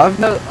quicker. I'm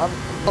not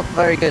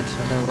very good.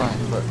 I know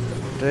Ryan, but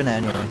I'm doing it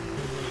anyway.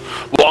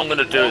 What I'm going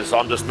to do is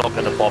I'm just not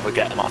going to bother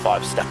getting my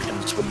 5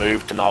 seconds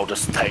removed, and I'll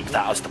just take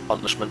that as the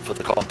punishment for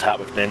the contact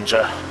with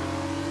Ninja.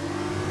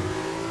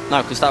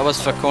 No, because that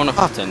was for corner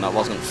cutting, that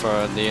wasn't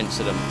for the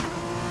incident.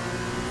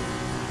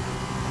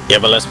 Yeah,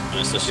 but let's be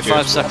honest, the The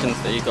 5 stewards-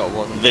 seconds that you got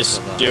wasn't This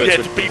for that. stewards Yeah,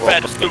 would to be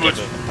fair, the probably stewards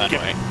give them a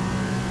penalty.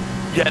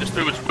 Yeah, the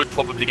stewards would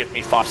probably give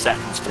me 5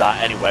 seconds for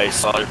that anyway,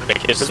 so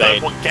Because there's they-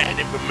 no point getting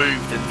it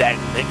removed and then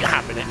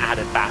having it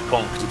added back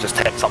on, because it just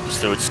takes up the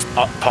stewards'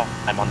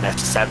 time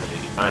unnecessarily,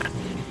 you know.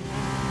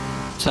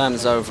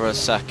 Term's over a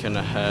second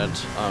ahead.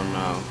 Oh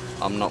no,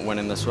 I'm not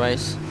winning this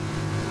race.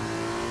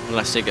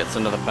 Unless he gets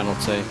another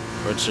penalty,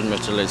 which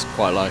admittedly is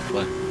quite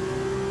likely.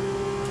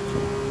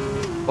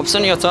 What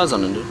percent of your tyres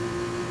on, Ninja?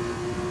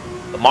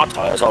 But my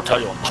tyres, I'll tell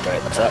you on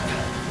straight in a sec.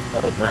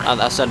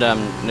 I said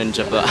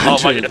Ninja, but Oh,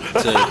 Andrew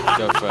my- to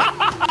go for it.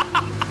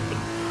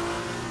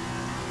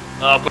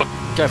 I've got,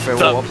 Go for it,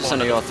 So- what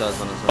percent of your tyres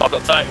on as I've well?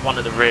 got 31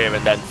 at the rear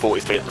and then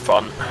 43 at the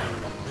front.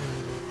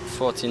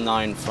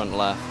 49 front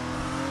left.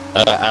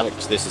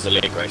 Alex, this is a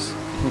league race.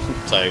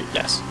 So,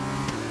 yes.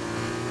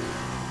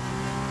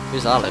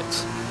 Who's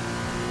Alex?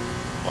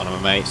 One of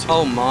my mates.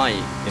 Oh my,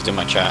 He's in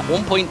my chat.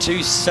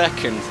 1.2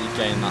 seconds he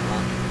gained that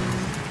lap.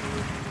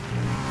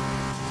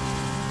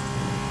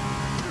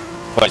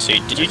 Wait, so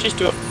did you just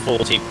do a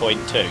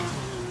 40.2?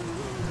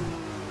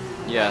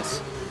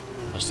 Yes.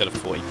 Instead of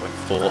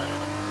 40.4?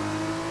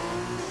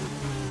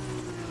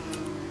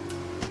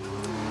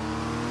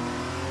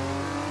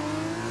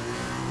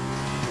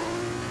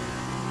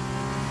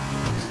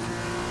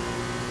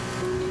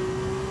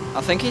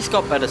 I think he's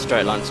got better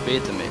straight line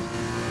speed than me.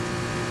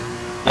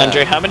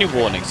 Andrew, how many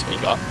warnings have you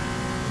got?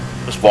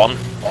 Just one.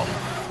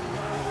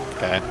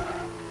 Okay.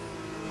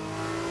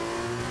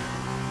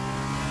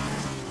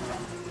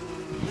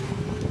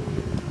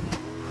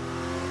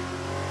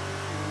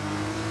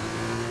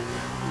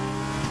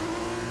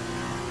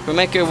 If we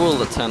make a rule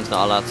that Turn's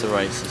not allowed to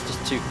race, it's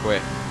just too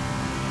quick.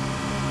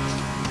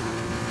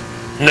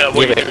 No,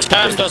 If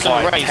Turn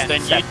doesn't race,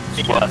 then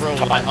you can rule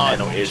that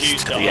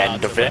penalties to the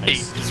end of it.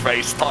 It's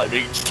race time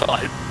each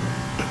time.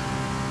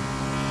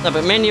 No,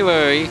 but me and you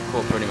were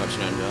equal pretty much,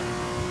 Ninja.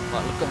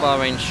 Like, look at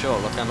Bahrain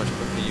short, look how much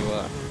quicker you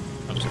were.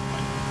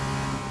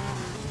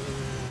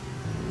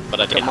 But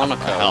I Look did at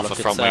Monaco, half a look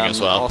front at wing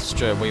as well.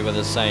 Austria, we were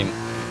the same.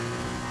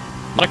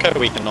 Monaco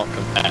we cannot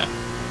compare.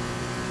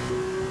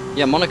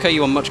 Yeah, Monaco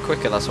you were much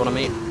quicker, that's what I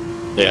mean.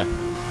 Yeah.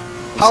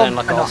 I'm How- saying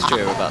like no,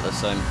 Austria were about the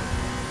same.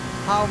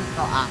 How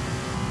not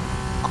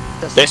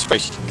This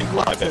race you can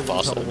quite a bit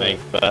faster than me,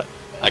 but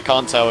I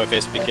can't tell if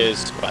it's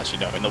because, well actually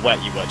no, in the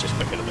wet you were just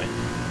quicker than me.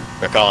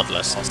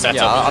 Regardless, setup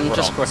Yeah, is I'm wrong.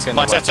 just quicker in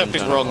My the wet setup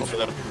in is wrong general. for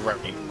the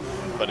rally,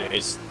 but it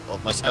is, well,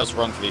 my setup's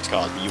wrong for these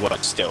cars, but you were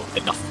still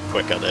enough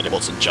quicker that it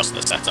wasn't just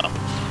the setup.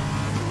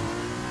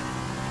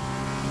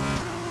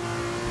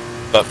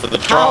 But for the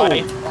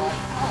dry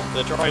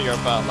you're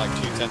about like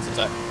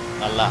 0.2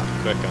 a lap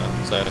quicker,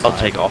 so it's I'll like-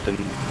 take it off in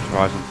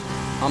Horizon.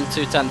 I'm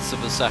 0.2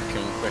 of a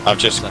second quicker. I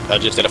just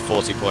did a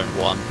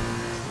 40.1.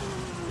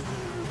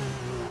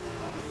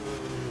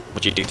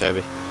 What'd you do,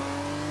 Toby?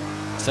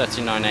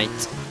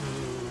 39.8.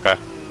 Okay.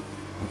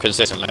 I'm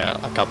consistently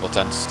a couple of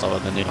tenths slower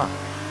than you.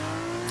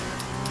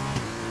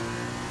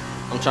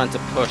 I'm trying to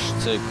push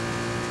to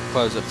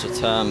close up to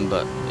turn,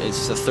 but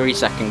it's a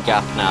 3-second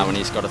gap now and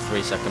he's got a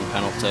 3-second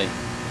penalty.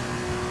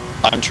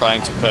 I'm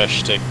trying to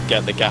push to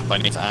get the gap I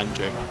need to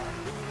Andrew.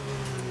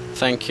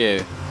 Thank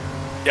you.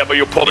 Yeah, but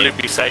you'll probably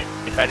be safe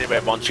anyway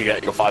once you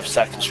get your 5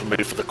 seconds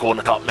removed for the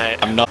corner cut, mate.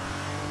 I'm not.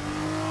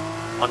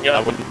 On you?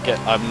 I wouldn't get.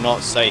 I'm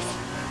not safe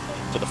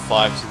for the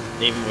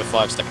 5, even with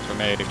 5 seconds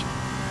removed.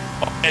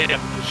 Yeah,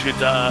 you should,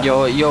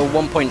 You're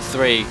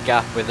 1.3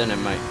 gap within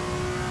him, mate.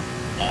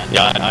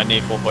 Yeah, I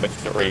need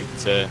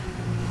 1.3 to.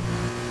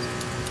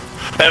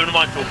 bear in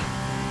mind you're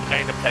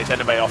playing the place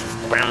anyway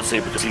off Ramsey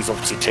because he's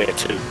obviously tier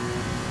 2.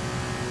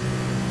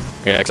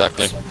 Yeah,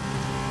 exactly.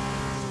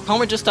 Can't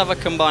we just have a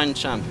combined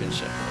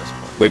championship at this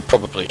point? We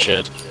probably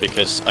should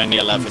because only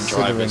 11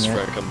 Considering drivers it.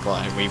 for a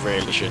combine. We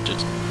really should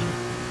just.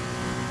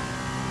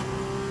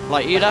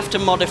 Like, you'd have to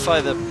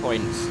modify the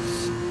points.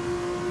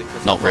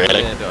 Because Not it would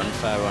really. be a bit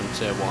unfair on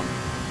tier 1.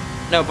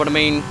 No, but I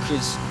mean,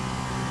 because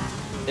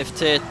if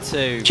tier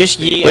 2... Just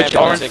yeet Which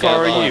everyone orange car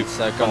are together. you?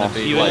 They're gonna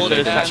be You like ordered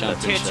leading the that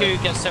Tier championship.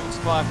 2 gets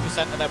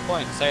 75% of their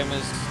points, same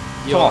as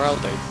Come on.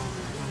 URL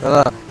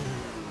do.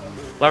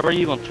 Where are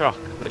you on track?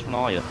 Which one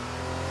are you?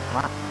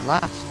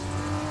 last?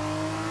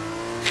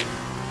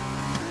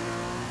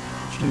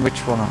 Which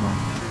one am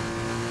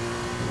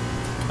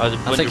I?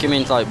 I think it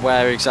means like,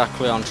 where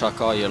exactly on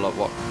track are you? Like,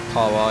 what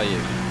car are you?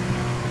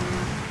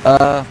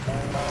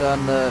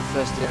 Done the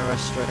first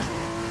DRS straight.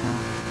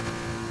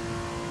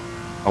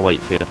 I'll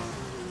wait for you.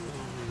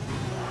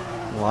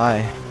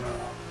 Why?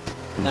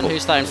 Then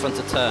who's that in front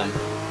of turn?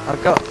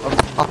 I've got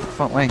off the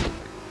front wing.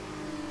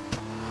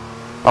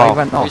 Oh, I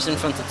went off. Who's in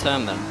front of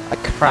turn then? I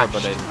crashed.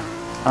 Nobody.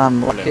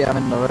 I'm lucky I'm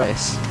in the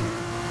race.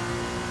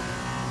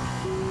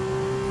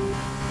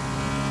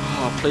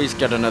 Oh, please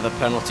get another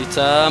penalty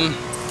term.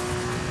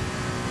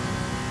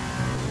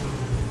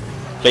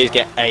 Please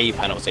get a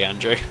penalty,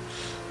 Andrew.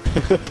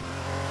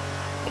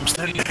 I'm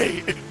standing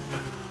 8.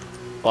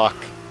 Fuck.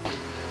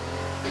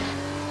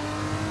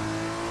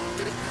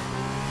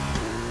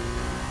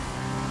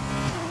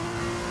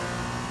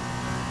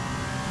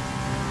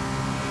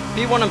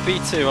 P1 and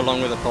P2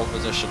 along with a pole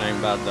position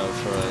ain't bad though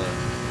for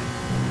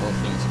all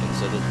things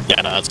considered.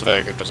 Yeah, no, that's a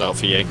very good result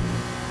for you.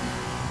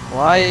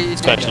 Why are you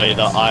Especially doing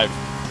that this?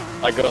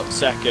 I got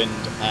 2nd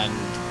and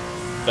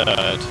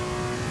 3rd.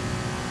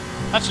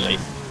 Actually,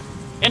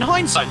 in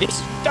hindsight,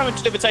 this damage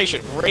to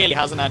limitation really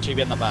hasn't actually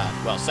been that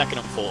bad. Well, 2nd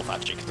and 4th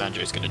actually, because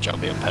Andrew's going to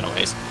jump in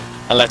penalties.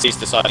 Unless he's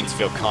deciding to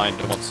feel kind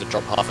and wants to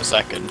drop half a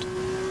second.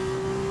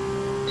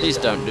 Please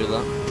don't do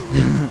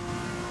that.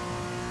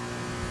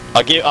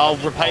 I'll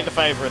repay the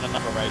favour in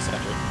another race,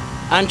 Andrew.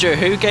 Andrew,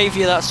 who gave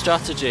you that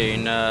strategy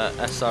in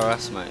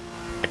SRS, mate?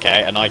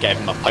 Okay, and I gave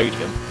him a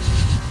podium.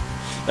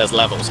 There's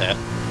levels here.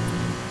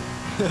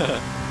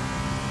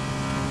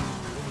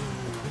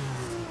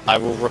 I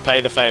will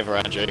repay the favour,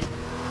 Andrew.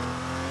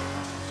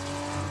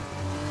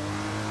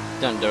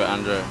 Don't do it,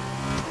 Andrew.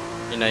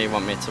 You know you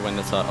want me to win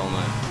the title,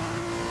 mate.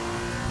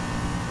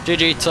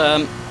 GG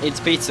term, it's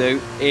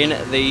P2 in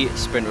the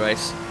sprint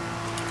race.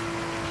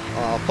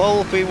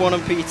 Pole, P1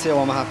 and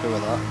P2, I'm happy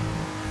with that.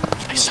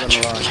 Please, Not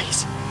Andrew, gonna lie.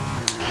 please.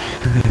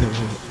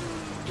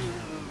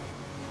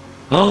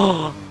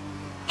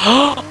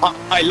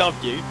 I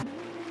love you.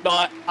 No,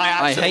 I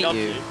absolutely hate love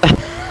you.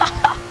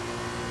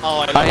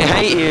 Oh, I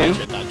hate you.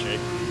 Andrew.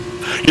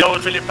 You know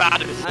what's really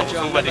bad is Andrew,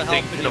 I'm I'm already never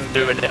helping thinking you of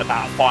doing it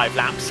about 5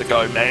 laps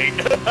ago, mate.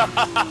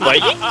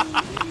 Wait,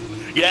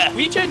 Yeah.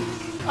 Region?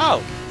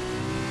 Oh.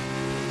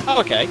 Oh,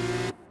 okay.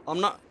 I'm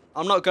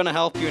not gonna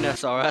help you in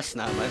SRS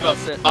now, mate. Well,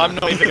 That's it. I'm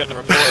not even going to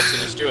report it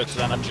to the stewards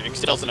then, Andrew,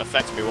 because it doesn't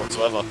affect me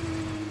whatsoever.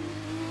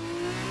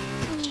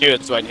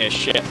 Stewards won't hear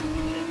shit.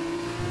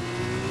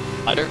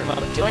 I don't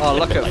remember. Did I Oh,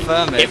 clip look it? at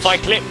Firmage. If I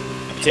clip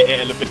it,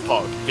 it'll be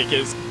pog,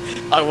 because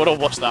I want to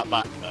watch that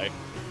back, though.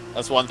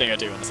 That's one thing I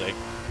do want to see.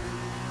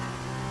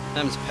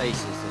 Them's pace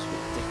is just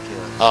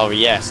ridiculous. Oh,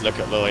 yes, look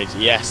at Lloyd.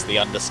 Yes, the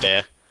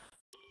understeer.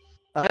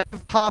 I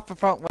have half a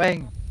front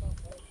wing.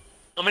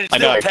 I mean, I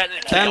still know.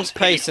 technically Ken's on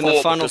pace in the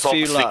P4 final because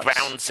few obviously laps.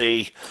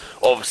 Groundsy,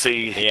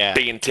 obviously Yeah.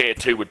 being tier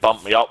 2 would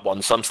bump me up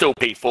one, so I'm still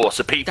P4.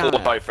 So P4 Damn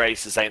it. both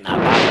races ain't that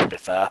bad, to be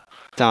fair.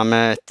 Damn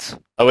it.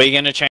 Are we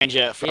going to change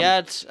it from... He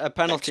had a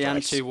penalty and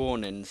race. 2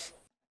 warnings.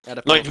 He had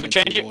a Lloyd, penalty we and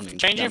change 2 it,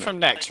 warnings. change Damn it from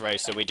next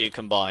race so we do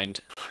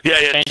combined. Yeah,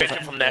 Change change it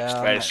it from next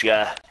Yeah, race,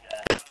 yeah.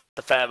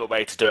 The fairer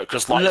way to do it,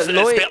 because like, L-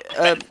 Lloyd, it's a bit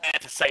unfair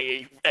to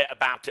say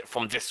about it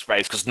from this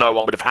race, because no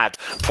one would have had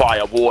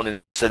prior warning,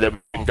 so they've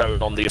been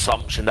going on the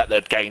assumption that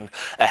they'd gain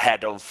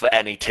ahead of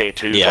any tier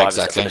 2 Yeah, drivers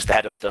exactly. that finished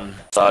ahead of them.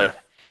 So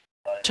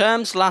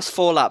Term's last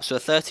 4 laps were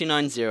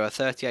 39.0,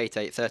 38.8,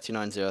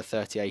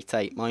 39.0,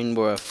 38.8. Mine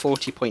were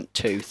 40.2,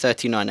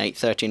 39.8,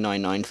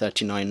 39.9,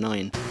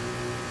 39.9.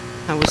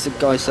 How was the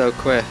guy so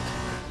quick?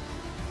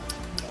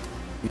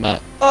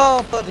 Matt.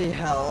 Oh, bloody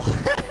hell.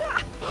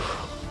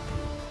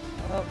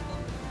 Oh,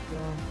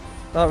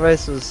 that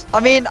race was... I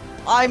mean,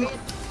 I'm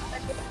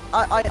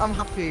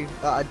happy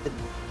that I did.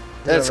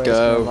 Let's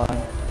go.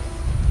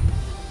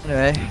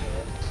 Anyway,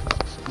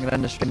 I'm gonna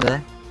end the stream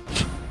there.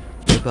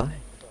 Goodbye.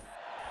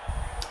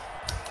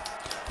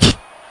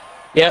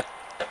 Yep.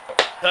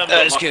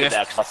 It's good.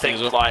 there, 'cause I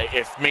think like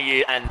if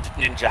me and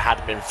Ninja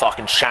hadn't been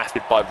fucking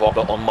shafted by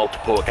Robert on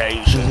multiple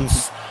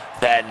occasions,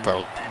 then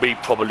we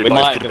probably We both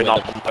might could have have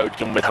been been up on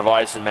podium with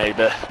Horizon,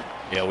 maybe.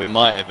 Yeah, we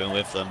might have been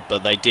with them,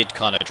 but they did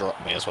kind of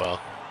drop me as well.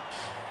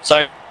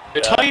 So,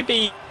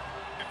 Toby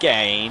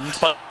gained...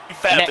 But to be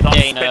fair, Net with us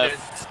gain spinning,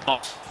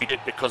 not we did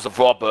because of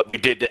Robert, we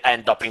did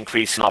end up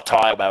increasing our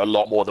tyre wear a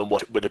lot more than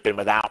what it would have been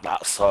without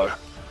that. So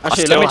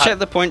Actually, still let me had- check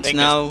the points thing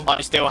is, now.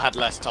 I still had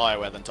less tyre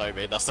wear than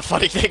Toby, that's the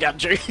funny thing,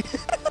 Andrew.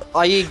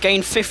 I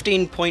gained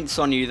 15 points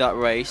on you that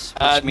race,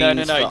 which no,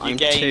 means no, that you I'm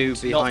gained 2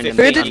 not behind in 15,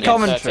 the Who did standings.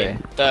 commentary?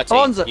 13.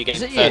 Alonso, You gained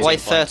is it you? 13 Why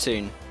points.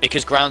 13?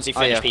 Because Groundsy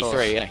Oh, yeah, finished of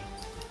P3,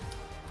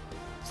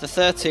 So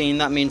 13,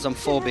 that means I'm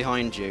 4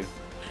 behind you.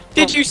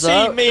 Did you see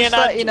So, me and just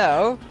let Andrew? you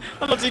know,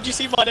 Oh, did you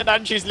see mine and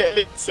Andrew's little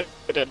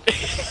incident?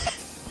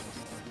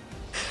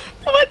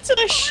 I went to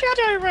the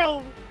Shadow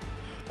Realm!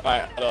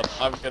 Alright, hold on,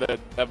 I'm gonna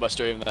end my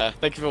stream there.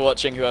 Thank you for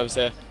watching, whoever's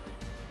here.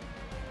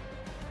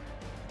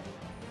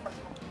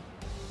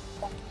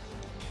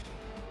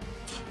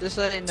 just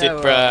let you Did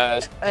know.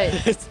 Brad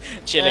Hey,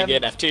 chilling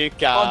in F2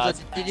 cars,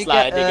 Bonzo, did you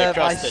sliding get my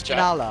across the track.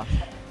 Spinala?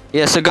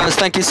 Yeah, so guys,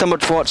 thank you so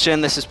much for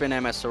watching. This has been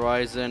MS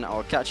Horizon.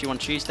 I'll catch you on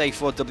Tuesday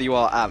for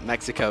WR at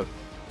Mexico.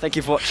 Thank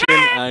you for watching,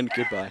 and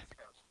goodbye.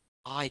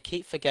 I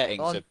keep forgetting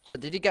to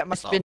Did you get my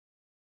spin?